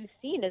far what we've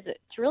seen is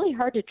it's really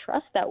hard to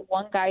trust that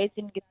one guy is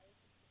going to get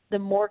the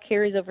more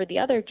carries over the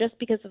other just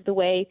because of the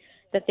way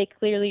that they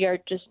clearly are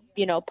just,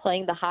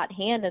 playing the hot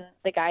hand and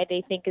the guy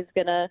they think is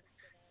going to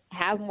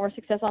have more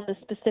success on this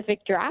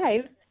specific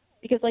drive.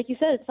 Because like you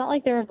said, it's not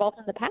like they're involved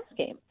in the pass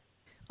game.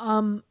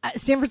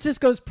 San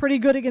Francisco's pretty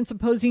good against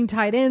opposing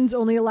tight ends,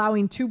 only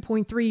allowing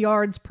 2.3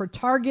 yards per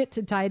target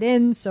to tight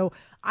ends. So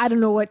I don't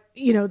know what,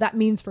 that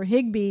means for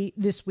Higbee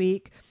this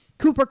week.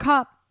 Cooper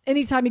Kupp,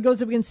 anytime he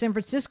goes up against San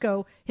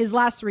Francisco, his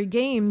last 3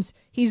 games,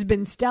 he's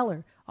been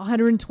stellar.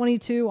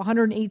 122,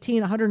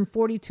 118,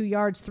 142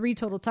 yards, 3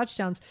 total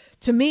touchdowns.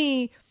 To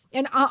me,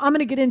 and I'm going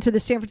to get into the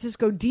San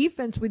Francisco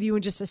defense with you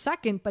in just a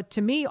second, but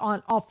to me,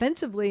 on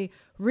offensively,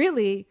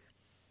 really,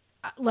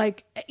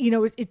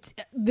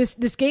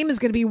 this game is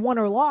going to be won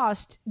or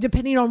lost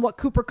depending on what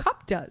Cooper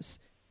Kupp does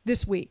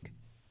this week.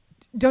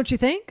 Don't you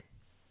think?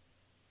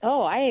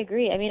 Oh, I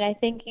agree. I mean, I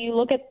think you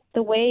look at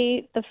the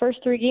way the first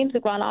 3 games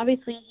have gone.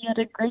 Obviously, he had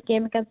a great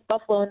game against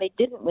Buffalo, and they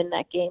didn't win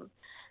that game.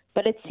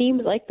 But it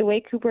seems like the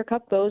way Cooper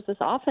Kupp goes, this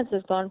offense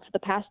has gone for the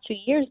past 2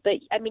 years. But,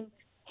 I mean,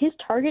 his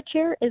target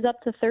share is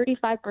up to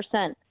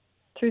 35%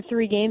 through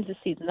 3 games this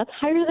season. That's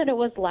higher than it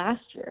was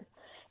last year.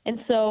 And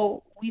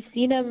so we've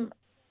seen him.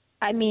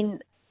 I mean,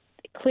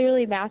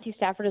 clearly Matthew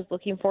Stafford is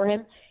looking for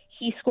him.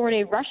 He scored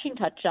a rushing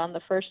touchdown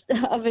the first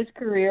of his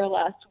career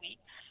last week.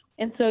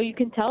 And so you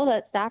can tell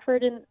that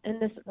Stafford and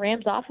this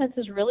Rams offense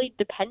is really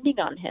depending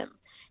on him.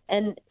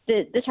 And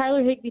the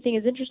Tyler Higbee thing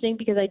is interesting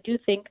because I do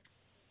think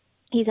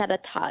he's had a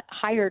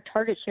higher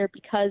target share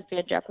because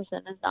Van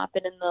Jefferson has not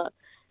been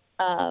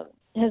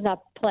has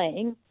not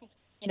playing.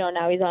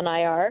 Now he's on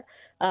IR.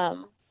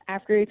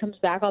 After he comes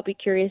back, I'll be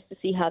curious to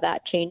see how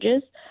that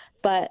changes.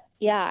 But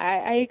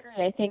yeah, I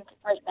agree. I think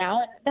right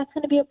now that's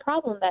going to be a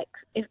problem. That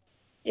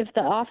if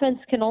the offense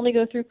can only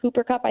go through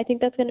Cooper Kupp, I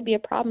think that's going to be a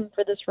problem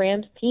for this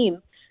Rams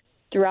team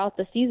throughout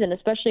the season,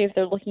 especially if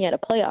they're looking at a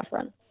playoff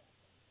run.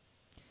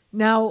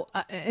 Now,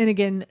 and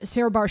again,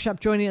 Sarah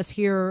Barshop joining us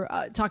here,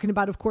 talking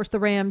about, of course, the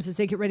Rams as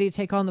they get ready to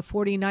take on the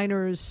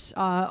 49ers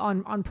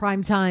on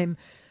prime time.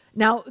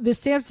 Now, the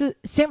San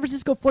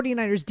Francisco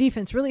 49ers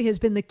defense really has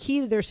been the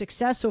key to their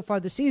success so far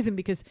this season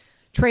because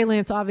Trey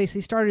Lance obviously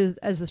started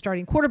as the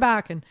starting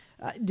quarterback and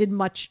did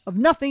much of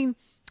nothing.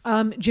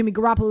 Jimmy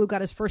Garoppolo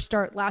got his first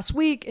start last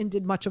week and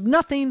did much of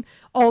nothing,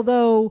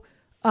 although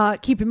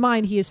keep in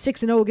mind he is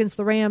 6-0 against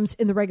the Rams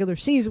in the regular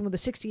season with a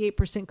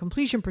 68%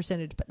 completion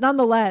percentage. But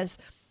nonetheless,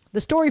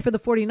 the story for the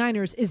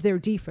 49ers is their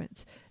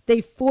defense. They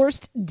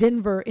forced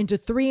Denver into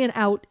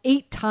 3-and-out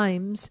 8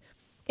 times.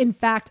 In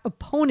fact,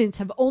 opponents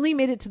have only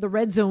made it to the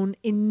red zone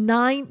in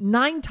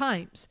nine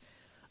times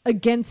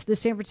against the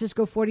San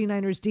Francisco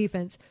 49ers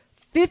defense.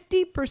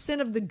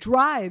 50% of the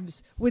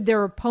drives with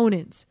their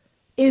opponents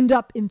end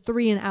up in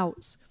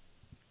 3-and-outs.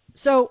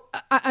 So,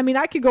 I mean,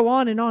 I could go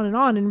on and on and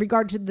on in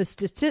regard to the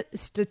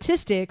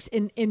statistics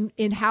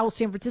in how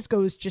San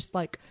Francisco is just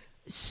like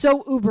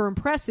so uber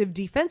impressive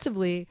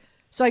defensively.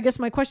 So I guess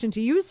my question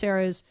to you,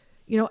 Sarah, is,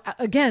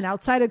 again,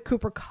 outside of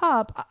Cooper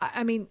Kupp,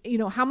 I mean,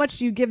 how much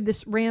do you give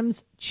this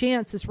Rams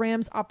chance, this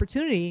Rams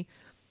opportunity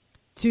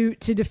to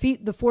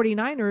defeat the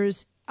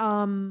 49ers?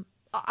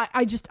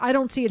 I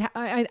don't see it.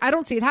 I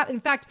don't see it happen.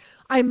 In fact,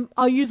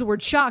 I'll use the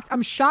word shocked.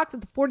 I'm shocked that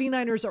the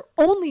 49ers are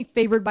only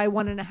favored by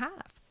 1.5.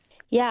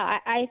 Yeah,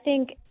 I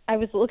think I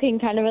was looking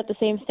kind of at the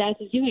same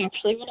stats as you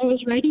actually when I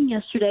was writing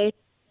yesterday.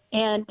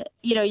 And,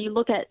 you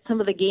look at some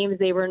of the games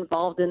they were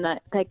involved in,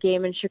 that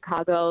game in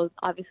Chicago,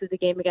 obviously the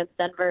game against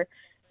Denver.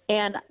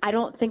 And I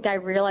don't think I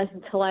realized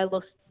until I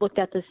looked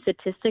at the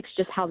statistics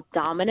just how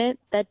dominant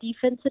that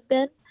defense had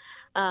been.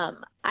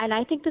 And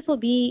I think this will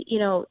be,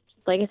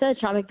 like I said,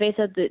 Sean McVay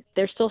said that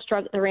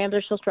the Rams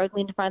are still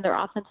struggling to find their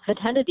offensive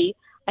identity.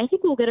 I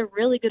think we'll get a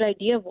really good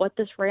idea of what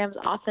this Rams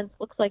offense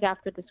looks like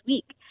after this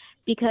week,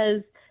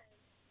 because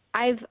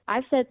I've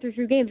said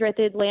through games, right?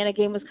 The Atlanta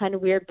game was kind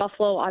of weird.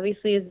 Buffalo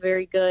obviously is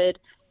very good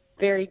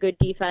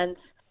defense.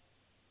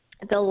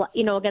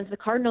 Against the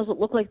Cardinals, it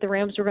looked like the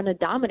Rams were going to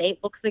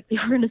dominate. Looks like they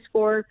were going to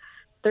score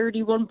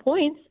 31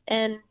 points,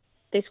 and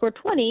they scored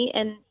 20.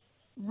 And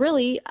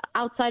really,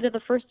 outside of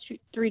the first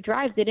 3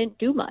 drives, they didn't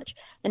do much.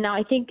 And now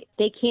I think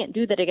they can't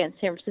do that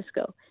against San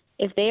Francisco.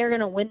 If they are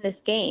going to win this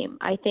game,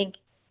 I think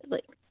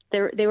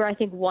they were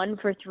 1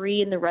 for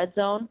 3 in the red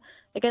zone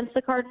against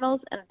the Cardinals,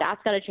 and that's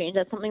got to change.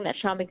 That's something that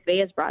Sean McVay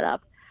has brought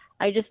up.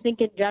 I just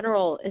think in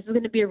general, this is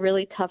going to be a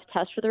really tough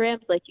test for the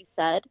Rams, like you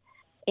said,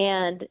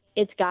 and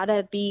it's got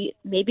to be,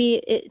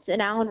 maybe it's an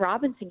Allen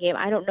Robinson game.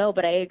 I don't know,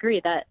 but I agree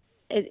that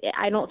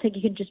I don't think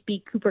you can just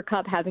beat Cooper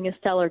Kupp having a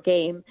stellar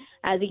game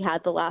as he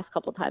had the last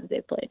couple times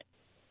they've played.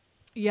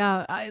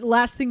 Yeah,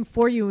 last thing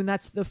for you, and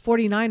that's the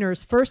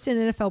 49ers, first in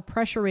NFL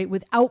pressure rate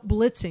without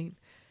blitzing.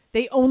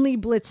 They only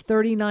blitz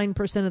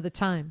 39% of the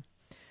time.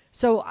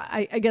 So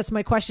I guess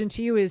my question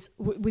to you is,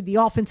 with the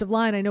offensive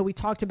line, I know we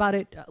talked about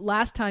it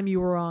last time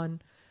you were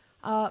on,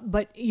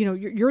 but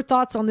your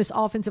thoughts on this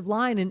offensive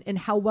line and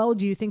how well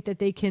do you think that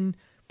they can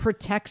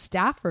protect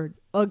Stafford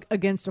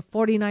against a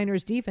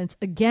 49ers defense,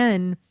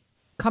 again,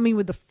 coming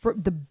with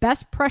the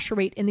best pressure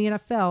rate in the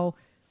NFL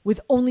with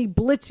only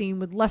blitzing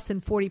with less than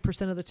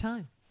 40% of the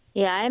time?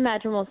 Yeah, I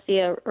imagine we'll see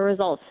a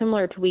result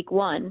similar to Week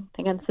 1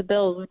 against the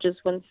Bills, which is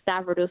when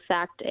Stafford was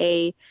sacked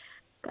I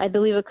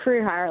believe a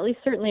career high, or at least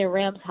certainly a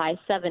Rams high,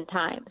 7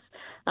 times.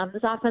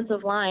 This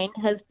offensive line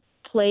has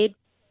played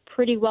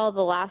pretty well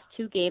the last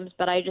 2 games,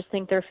 but I just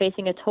think they're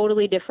facing a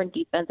totally different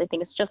defense. I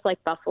think it's just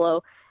like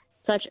Buffalo,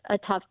 such a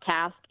tough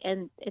task,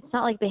 and it's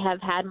not like they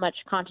have had much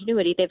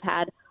continuity. They've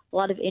had a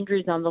lot of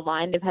injuries on the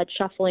line. They've had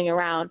shuffling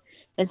around.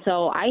 And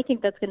so I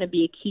think that's going to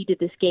be a key to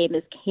this game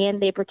is can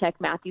they protect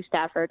Matthew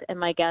Stafford? And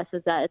my guess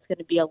is that it's going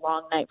to be a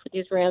long night for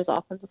these Rams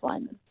offensive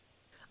linemen.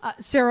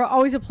 Sarah,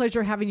 always a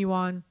pleasure having you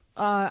on.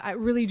 I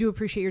really do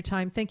appreciate your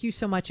time. Thank you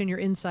so much and your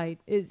insight.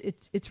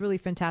 It's really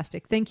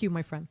fantastic. Thank you,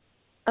 my friend.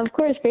 Of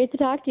course. Great to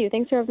talk to you.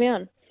 Thanks for having me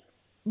on.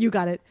 You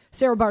got it.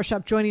 Sarah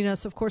Barshop joining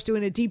us, of course,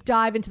 doing a deep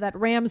dive into that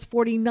Rams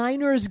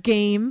 49ers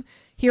game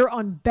here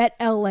on Bet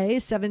LA,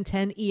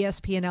 710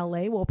 ESPN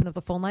LA. We'll open up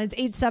the phone lines,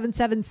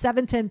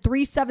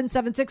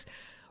 877-710-3776.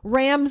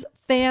 Rams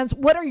fans,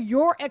 what are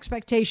your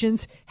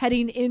expectations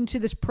heading into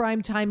this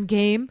primetime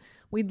game?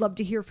 We'd love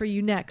to hear from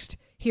you next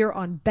here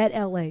on Bet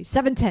LA,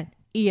 710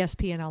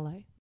 ESPN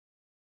LA.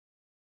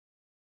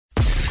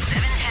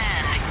 710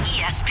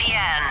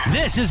 ESPN.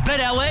 This is Bet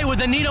LA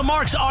with Anita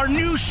Marks, our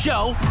new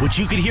show, which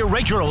you can hear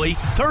regularly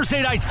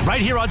Thursday nights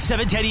right here on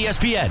 710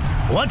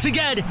 ESPN. Once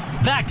again,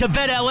 back to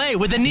Bet LA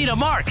with Anita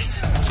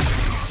Marks.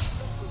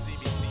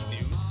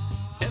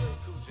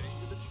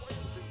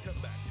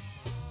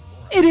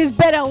 It is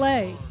Bet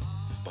LA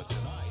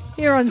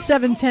here on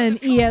 710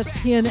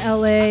 ESPN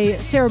LA.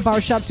 Sarah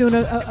Barshop doing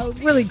a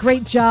really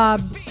great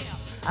job,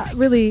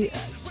 really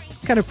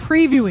kind of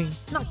previewing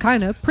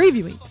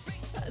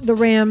the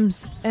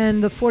Rams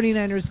and the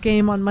 49ers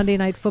game on Monday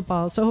Night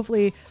Football. So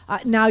hopefully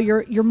now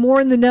you're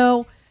more in the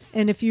know,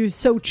 and if you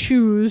so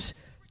choose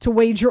to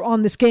wager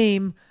on this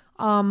game,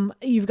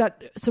 you've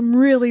got some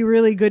really,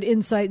 really good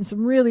insight and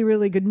some really,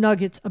 really good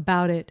nuggets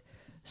about it.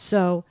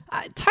 So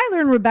Tyler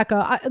and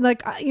Rebecca,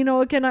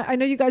 again, I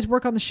know you guys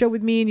work on the show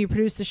with me and you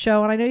produce the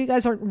show, and I know you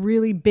guys aren't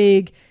really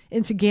big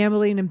into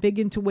gambling and big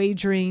into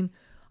wagering,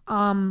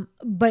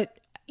 but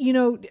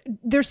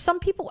there's some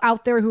people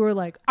out there who are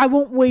like, I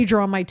won't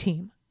wager on my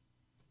team.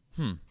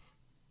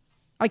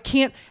 I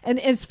can't. And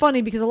it's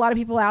funny because a lot of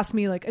people ask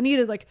me, like,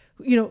 Anita, like,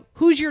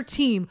 who's your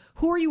team?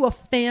 Who are you a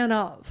fan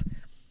of?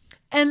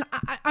 And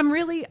I'm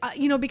really,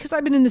 because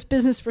I've been in this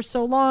business for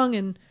so long,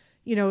 and,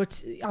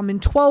 I'm in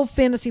 12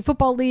 fantasy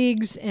football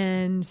leagues,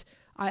 and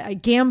I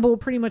gamble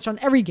pretty much on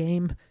every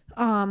game.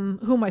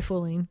 Who am I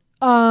fooling?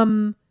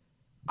 I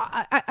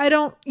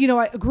don't,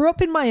 I grew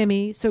up in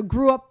Miami, so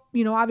grew up,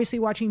 obviously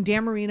watching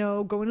Dan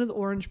Marino go into the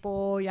Orange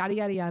Bowl, yada,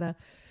 yada, yada.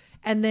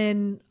 And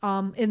then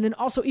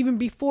also even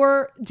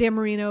before Dan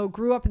Marino,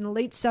 grew up in the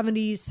late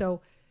 70s. So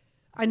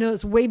I know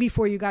it's way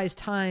before you guys'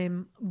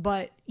 time,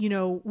 but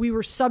we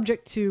were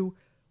subject to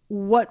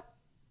what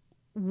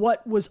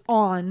was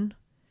on,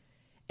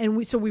 and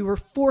we were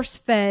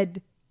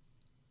force-fed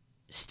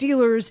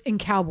Steelers and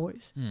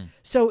Cowboys.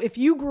 So if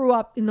you grew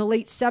up in the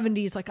late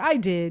 70s like I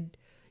did,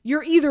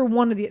 you're either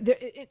one of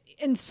the,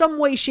 in some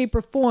way, shape,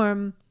 or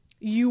form,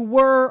 you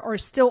were or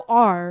still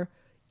are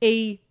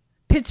a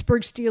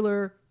Pittsburgh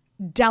Steeler,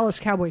 Dallas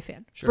Cowboy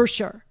fan, for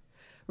sure,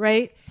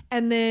 right?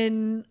 And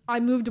then I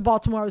moved to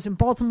Baltimore. I was in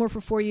Baltimore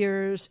for 4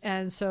 years,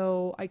 and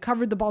so I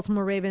covered the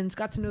Baltimore Ravens,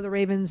 got to know the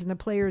Ravens and the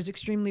players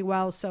extremely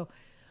well, so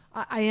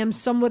I am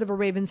somewhat of a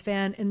Ravens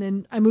fan. And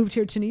then I moved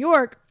here to New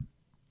York,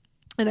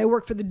 and I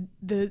worked for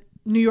the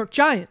New York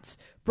Giants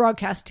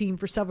broadcast team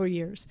for several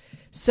years.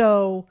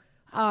 So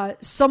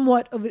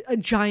somewhat of a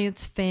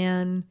Giants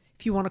fan,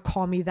 if you want to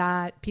call me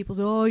that. People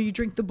say, oh, you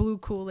drink the blue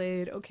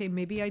Kool-Aid. Okay,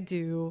 maybe I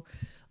do.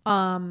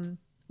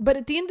 But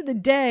at the end of the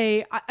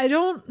day, I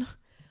don't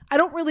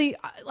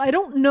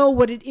know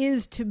what it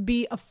is to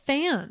be a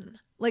fan.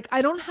 Like,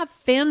 I don't have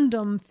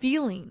fandom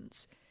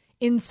feelings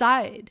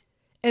inside.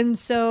 And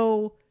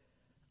so,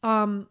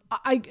 I'll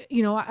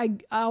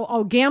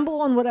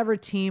gamble on whatever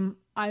team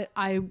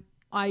I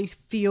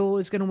feel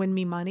is going to win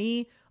me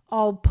money.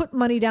 I'll put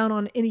money down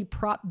on any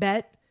prop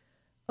bet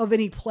of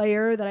any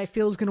player that I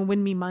feel is going to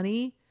win me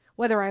money,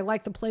 whether I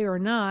like the player or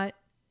not.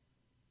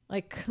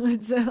 Like,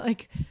 it's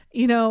like,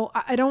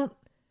 I don't,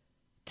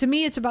 to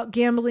me, it's about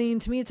gambling.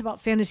 To me, it's about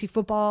fantasy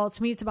football.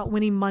 To me, it's about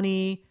winning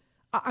money.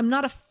 I'm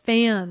not a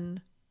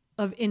fan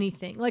of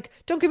anything. Like,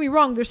 don't get me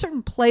wrong. There's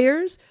certain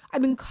players.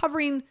 I've been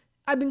covering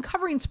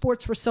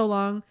sports for so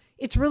long.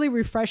 It's really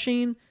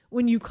refreshing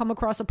when you come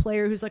across a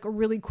player who's like a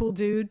really cool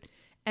dude,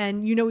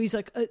 and he's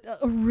like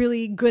a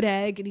really good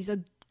egg, and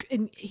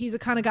he's the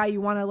kind of guy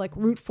you want to like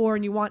root for,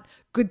 and you want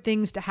good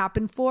things to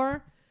happen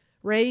for,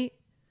 right?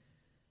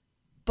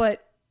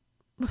 But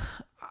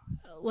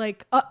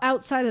like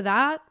outside of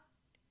that,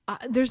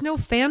 there's no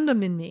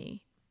fandom in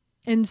me.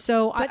 And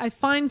so I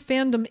find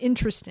fandom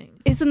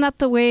interesting. Isn't that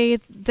the way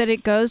that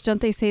it goes?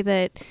 Don't they say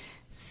that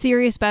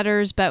serious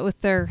bettors bet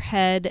with their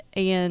head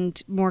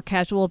and more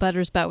casual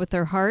bettors bet with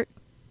their heart?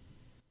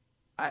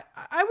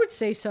 I would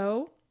say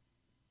so.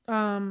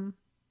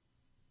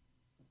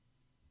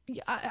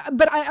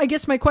 But I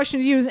guess my question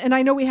to you, and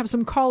I know we have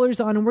some callers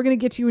on, and we're going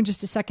to get to you in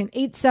just a second,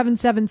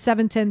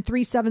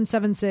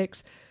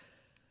 877-710-3776.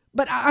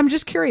 But I'm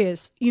just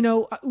curious,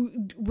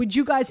 would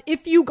you guys,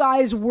 if you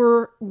guys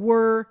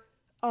were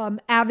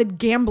avid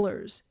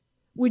gamblers,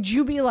 would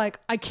you be like,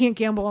 I can't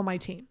gamble on my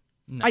team?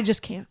 No. I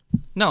just can't.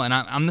 No, and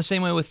I'm the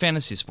same way with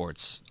fantasy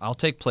sports. I'll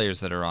take players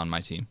that are on my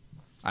team.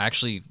 I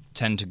actually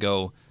tend to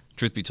go,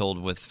 truth be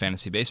told, with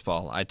fantasy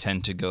baseball, I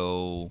tend to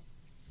go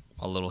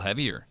a little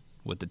heavier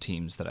with the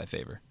teams that I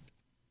favor.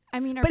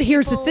 I mean, but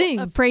here's the thing: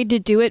 afraid to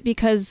do it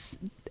because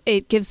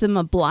it gives them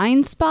a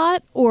blind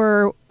spot,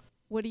 or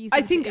what do you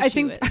think? I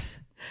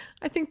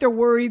think they're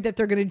worried that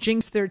they're going to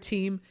jinx their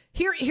team.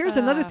 Here's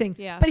another thing.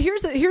 Yeah. But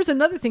here's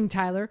another thing,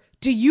 Tyler.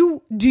 Do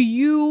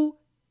you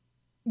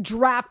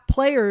draft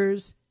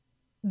players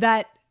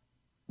that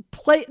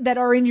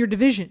are in your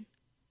division?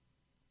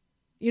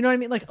 You know what I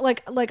mean?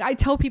 Like I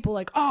tell people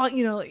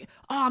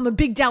I'm a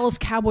big Dallas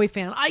Cowboy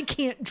fan. I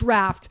can't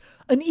draft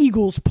an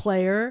Eagles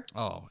player.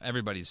 Oh,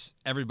 everybody's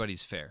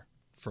fair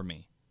for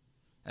me.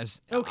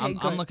 Okay,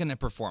 I'm looking at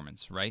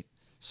performance, right?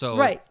 So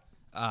right.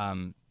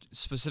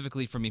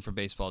 Specifically for me for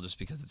baseball, just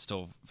because it's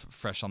still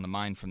fresh on the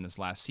mind from this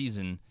last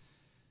season.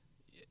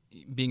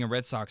 Being a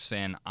Red Sox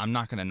fan, I'm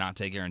not going to not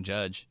take Aaron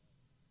Judge.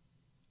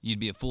 You'd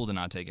be a fool to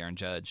not take Aaron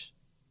Judge.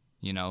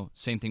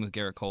 Same thing with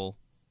Garrett Cole.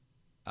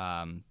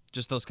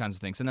 Just those kinds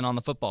of things. And then on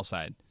the football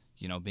side,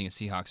 being a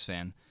Seahawks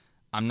fan,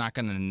 I'm not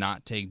going to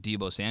not take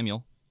Deebo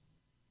Samuel.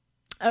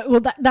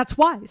 Well, that's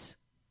wise.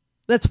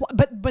 That's why,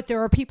 but there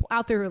are people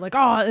out there who are like,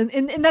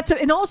 and that's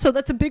also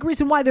that's a big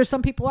reason why there's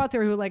some people out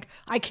there who are like,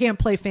 I can't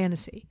play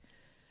fantasy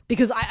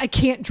because I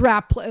can't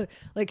draft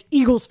like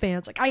Eagles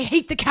fans. Like, I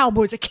hate the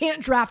Cowboys. I can't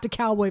draft a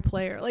Cowboy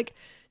player. Like,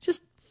 you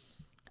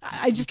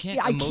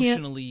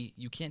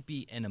can't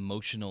be an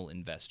emotional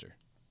investor.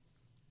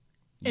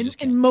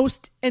 And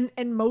most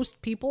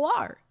people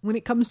are when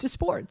it comes to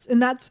sports,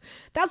 and that's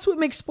what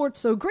makes sports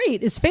so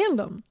great is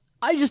fandom.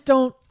 I just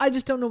don't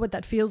know what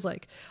that feels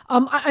like.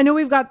 I know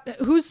we've got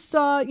who's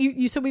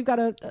you said we've got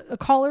a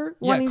caller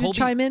wanting to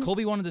chime in.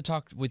 Colby wanted to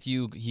talk with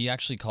you. He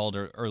actually called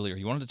earlier.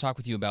 He wanted to talk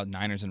with you about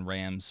Niners and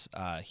Rams.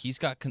 He's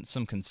got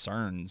some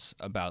concerns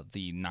about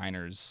the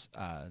Niners.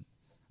 I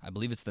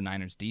believe it's the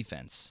Niners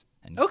defense,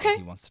 and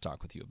he wants to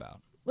talk with you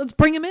about. Let's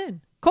bring him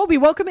in. Colby,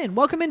 welcome in.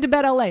 Welcome into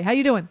Bet LA. How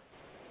you doing?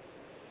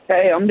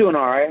 Hey, I'm doing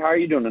all right. How are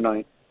you doing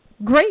tonight?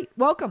 Great.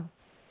 Welcome.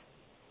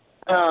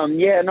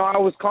 I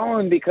was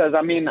calling because, I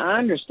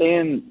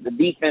understand the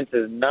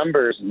defense's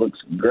numbers looks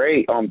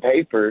great on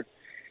paper,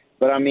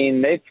 but,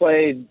 they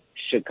played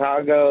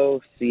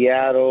Chicago,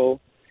 Seattle,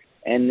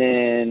 and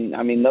then,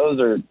 those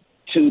are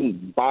two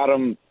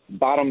bottom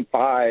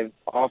five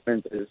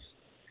offenses.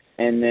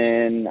 And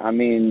then,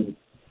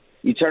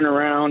 you turn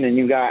around and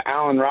you got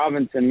Allen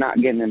Robinson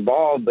not getting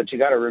involved, but you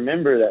got to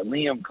remember that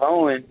Liam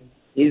Cohen,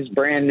 he's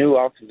brand new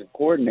offensive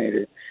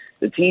coordinator.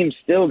 The team's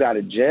still got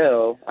to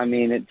gel.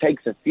 It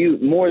takes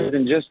more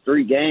than just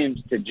 3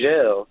 games to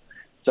gel.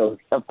 So,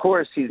 of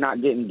course, he's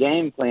not getting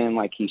game plan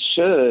like he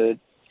should.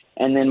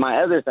 And then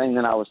my other thing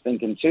that I was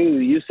thinking,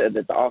 too, you said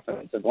that the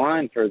offensive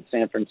line for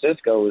San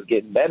Francisco was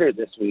getting better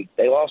this week.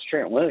 They lost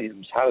Trent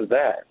Williams. How's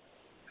that?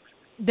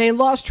 They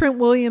lost Trent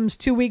Williams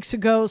 2 weeks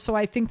ago, so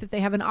I think that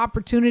they have an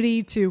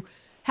opportunity to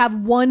have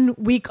 1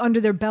 week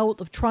under their belt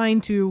of trying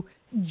to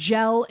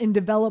gel and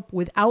develop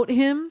without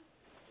him.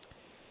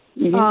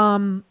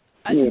 Mm-hmm.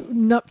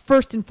 Not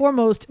first and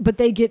foremost, but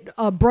they get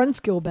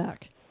Brunskill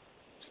back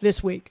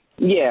this week.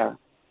 Yeah.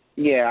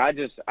 I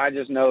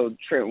just know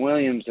Trent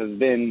Williams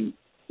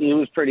he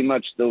was pretty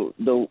much the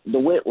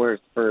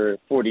Whitworth for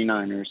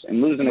 49ers,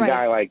 and losing a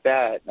guy like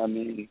that,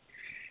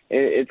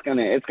 it's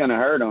gonna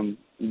hurt him.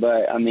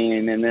 But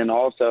and then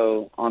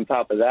also on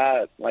top of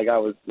that, like I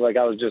was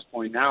just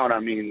pointing out,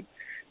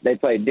 they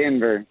played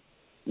Denver.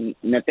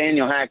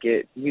 Nathaniel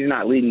Hackett, he's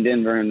not leading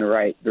Denver in the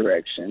right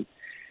direction.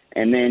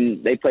 And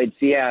then they played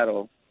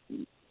Seattle.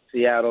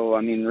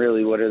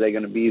 Really, what are they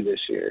going to be this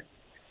year?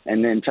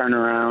 And then turn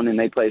around and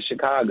they play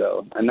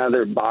Chicago,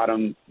 another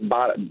bottom,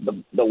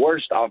 the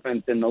worst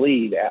offense in the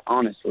league,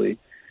 honestly.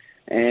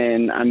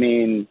 And,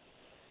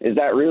 is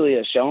that really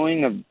a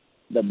showing of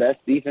the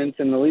best defense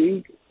in the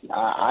league?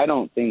 I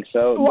don't think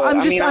so. Well, but,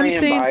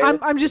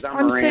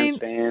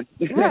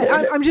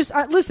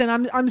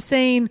 I'm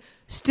saying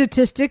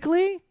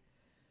statistically,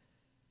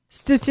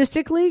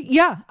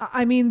 yeah.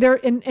 They're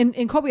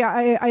and Colby,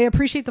 I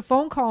appreciate the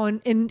phone call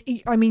and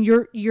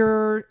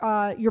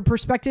your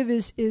perspective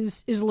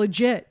is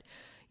legit.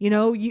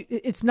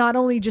 It's not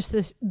only just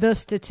the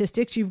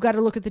statistics. You've got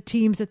to look at the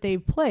teams that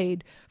they've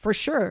played for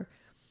sure.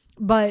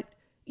 But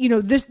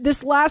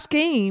this last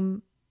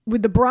game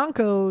with the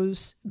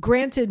Broncos,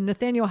 granted,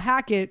 Nathaniel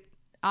Hackett,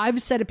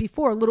 I've said it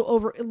before, a little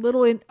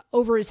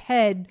over his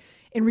head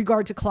in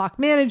regard to clock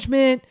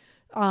management,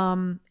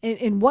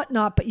 and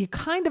whatnot. But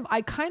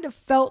I kind of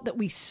felt that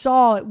we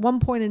saw at one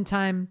point in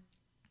time,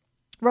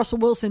 Russell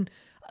Wilson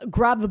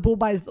grab the bull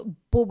by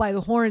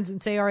the horns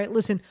and say, "All right,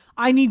 listen,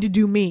 I need to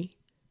do me,"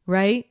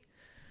 right?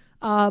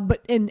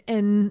 But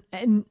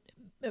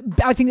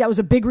I think that was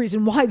a big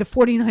reason why the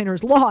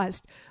 49ers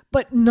lost.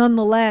 But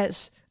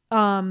nonetheless,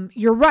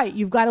 you're right.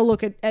 You've got to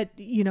look at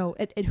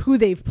who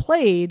they've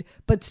played.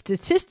 But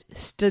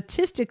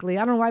statistically,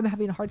 I don't know why I'm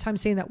having a hard time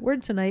saying that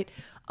word tonight.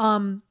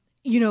 They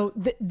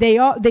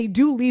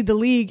do lead the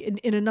league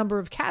in a number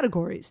of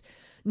categories.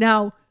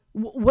 Now,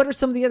 what are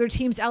some of the other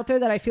teams out there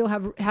that I feel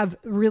have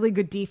really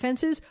good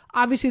defenses?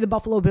 Obviously the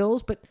Buffalo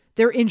Bills, but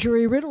they're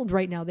injury riddled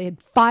right now. They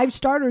had 5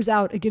 starters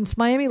out against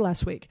Miami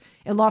last week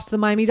and lost to the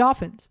Miami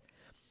Dolphins,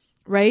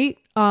 right?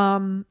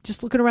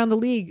 Just looking around the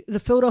league, the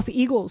Philadelphia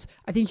Eagles,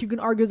 I think you can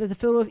argue that the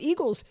Philadelphia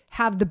Eagles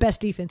have the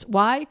best defense.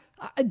 Why?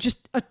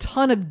 Just a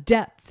ton of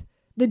depth.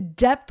 The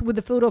depth with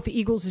the Philadelphia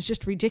Eagles is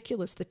just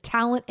ridiculous, the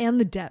talent and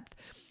the depth.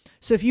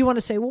 So if you want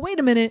to say, well, wait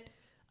a minute,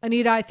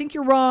 Anita, I think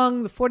you're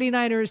wrong. The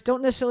 49ers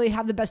don't necessarily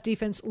have the best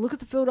defense. Look at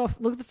the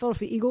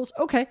Philadelphia Eagles.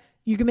 Okay,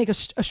 you can make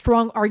a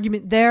strong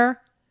argument there.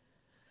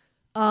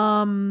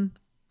 Outside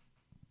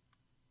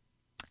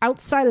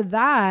of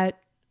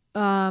that,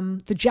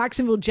 the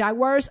Jacksonville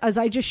Jaguars, as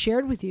I just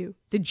shared with you,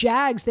 the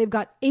Jags, they've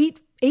got eight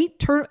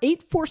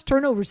forced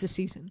turnovers this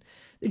season.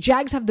 The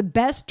Jags have the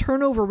best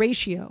turnover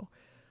ratio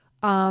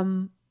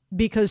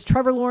because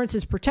Trevor Lawrence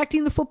is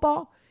protecting the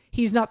football.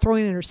 He's not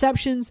throwing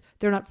interceptions.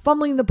 They're not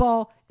fumbling the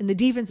ball. And the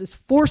defense is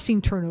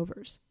forcing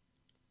turnovers.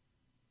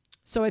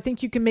 So I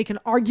think you can make an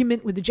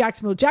argument with the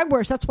Jacksonville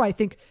Jaguars. That's why I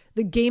think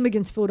the game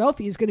against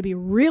Philadelphia is going to be a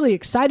really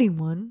exciting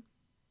one.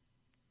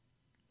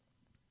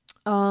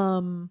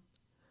 The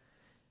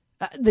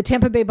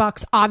Tampa Bay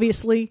Bucks,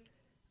 obviously,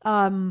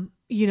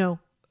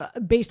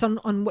 based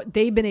on what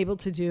they've been able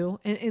to do.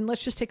 And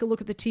let's just take a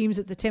look at the teams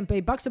that the Tampa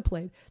Bay Bucks have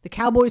played. The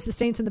Cowboys, the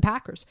Saints, and the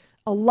Packers.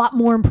 A lot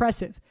more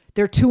impressive.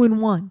 They're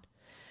 2-1.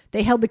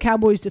 They held the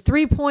Cowboys to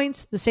 3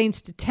 points, the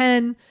Saints to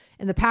 10,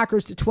 and the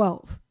Packers to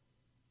 12.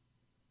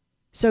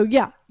 So,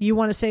 yeah, you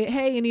want to say,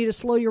 hey, you need to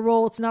slow your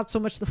roll. It's not so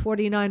much the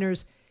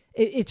 49ers.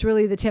 It's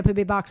really the Tampa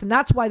Bay Bucks. And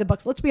that's why the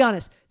Bucks, let's be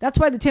honest, that's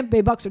why the Tampa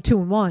Bay Bucks are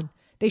 2-1.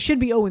 They should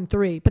be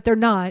 0-3, but they're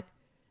not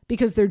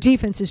because their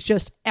defense is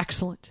just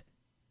excellent.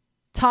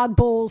 Todd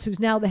Bowles, who's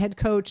now the head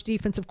coach,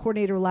 defensive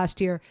coordinator last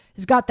year,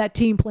 has got that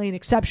team playing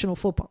exceptional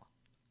football.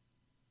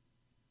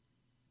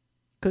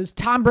 Because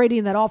Tom Brady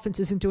and that offense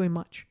isn't doing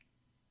much.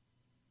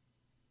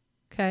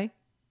 Okay.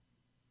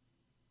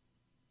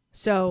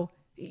 So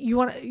you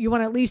want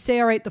to at least say,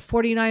 all right, the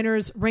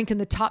 49ers rank in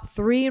the top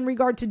 3 in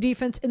regard to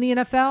defense in the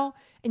NFL.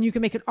 And you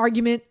can make an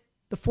argument,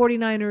 the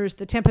 49ers,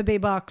 the Tampa Bay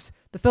Bucks,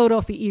 the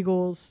Philadelphia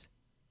Eagles,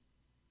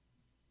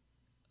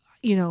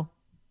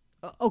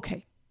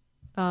 okay.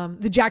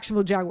 The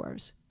Jacksonville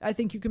Jaguars. I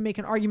think you can make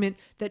an argument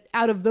that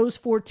out of those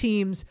 4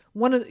 teams,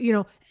 one of,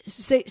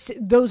 say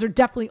those are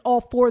definitely all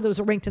 4 of those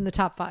are ranked in the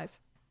top 5.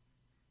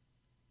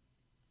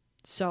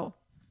 So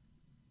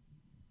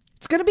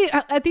it's going to be,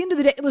 at the end of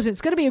the day, listen,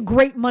 it's going to be a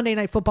great Monday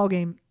Night Football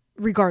game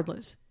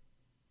regardless.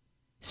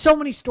 So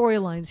many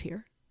storylines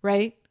here,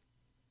 right?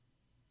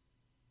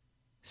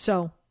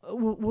 So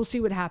we'll see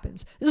what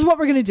happens. This is what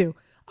we're going to do.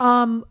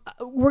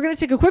 We're going to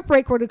take a quick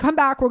break. We're going to come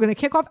back. We're going to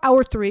kick off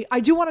hour 3. I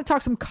do want to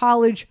talk some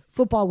college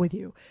football with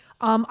you.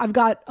 I've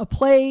got a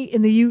play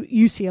in the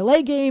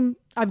UCLA game.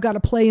 I've got a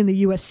play in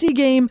the USC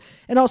game.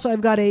 And also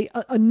I've got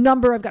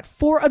I've got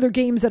 4 other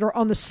games that are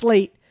on the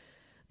slate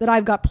that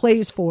I've got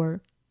plays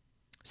for.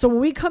 So when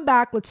we come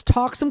back, let's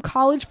talk some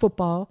college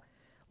football.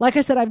 Like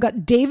I said, I've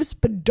got Dave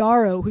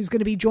Spadaro, who's going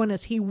to be joining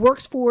us. He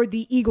works for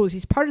the Eagles.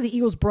 He's part of the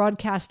Eagles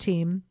broadcast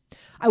team.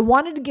 I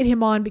wanted to get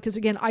him on because,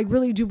 again, I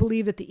really do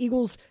believe that the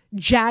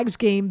Eagles-Jags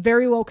game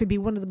very well could be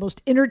one of the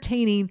most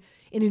entertaining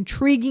and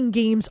intriguing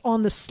games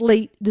on the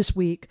slate this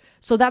week.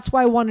 So that's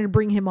why I wanted to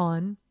bring him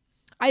on.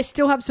 I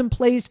still have some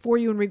plays for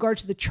you in regard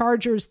to the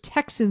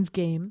Chargers-Texans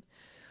game.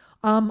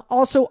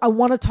 Also, I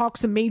want to talk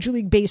some Major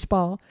League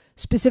Baseball,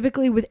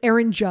 specifically with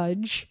Aaron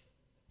Judge,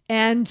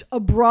 and a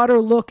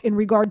broader look in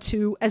regard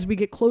to as we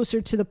get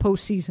closer to the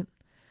postseason,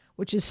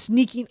 which is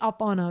sneaking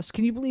up on us.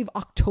 Can you believe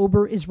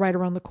October is right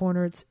around the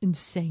corner? It's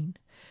insane.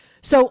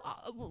 So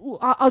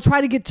I'll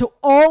try to get to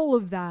all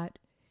of that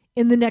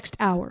in the next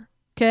hour,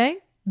 okay?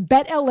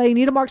 Bet LA,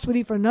 Nita Marks with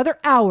you for another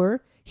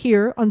hour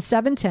here on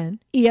 710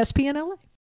 ESPN LA.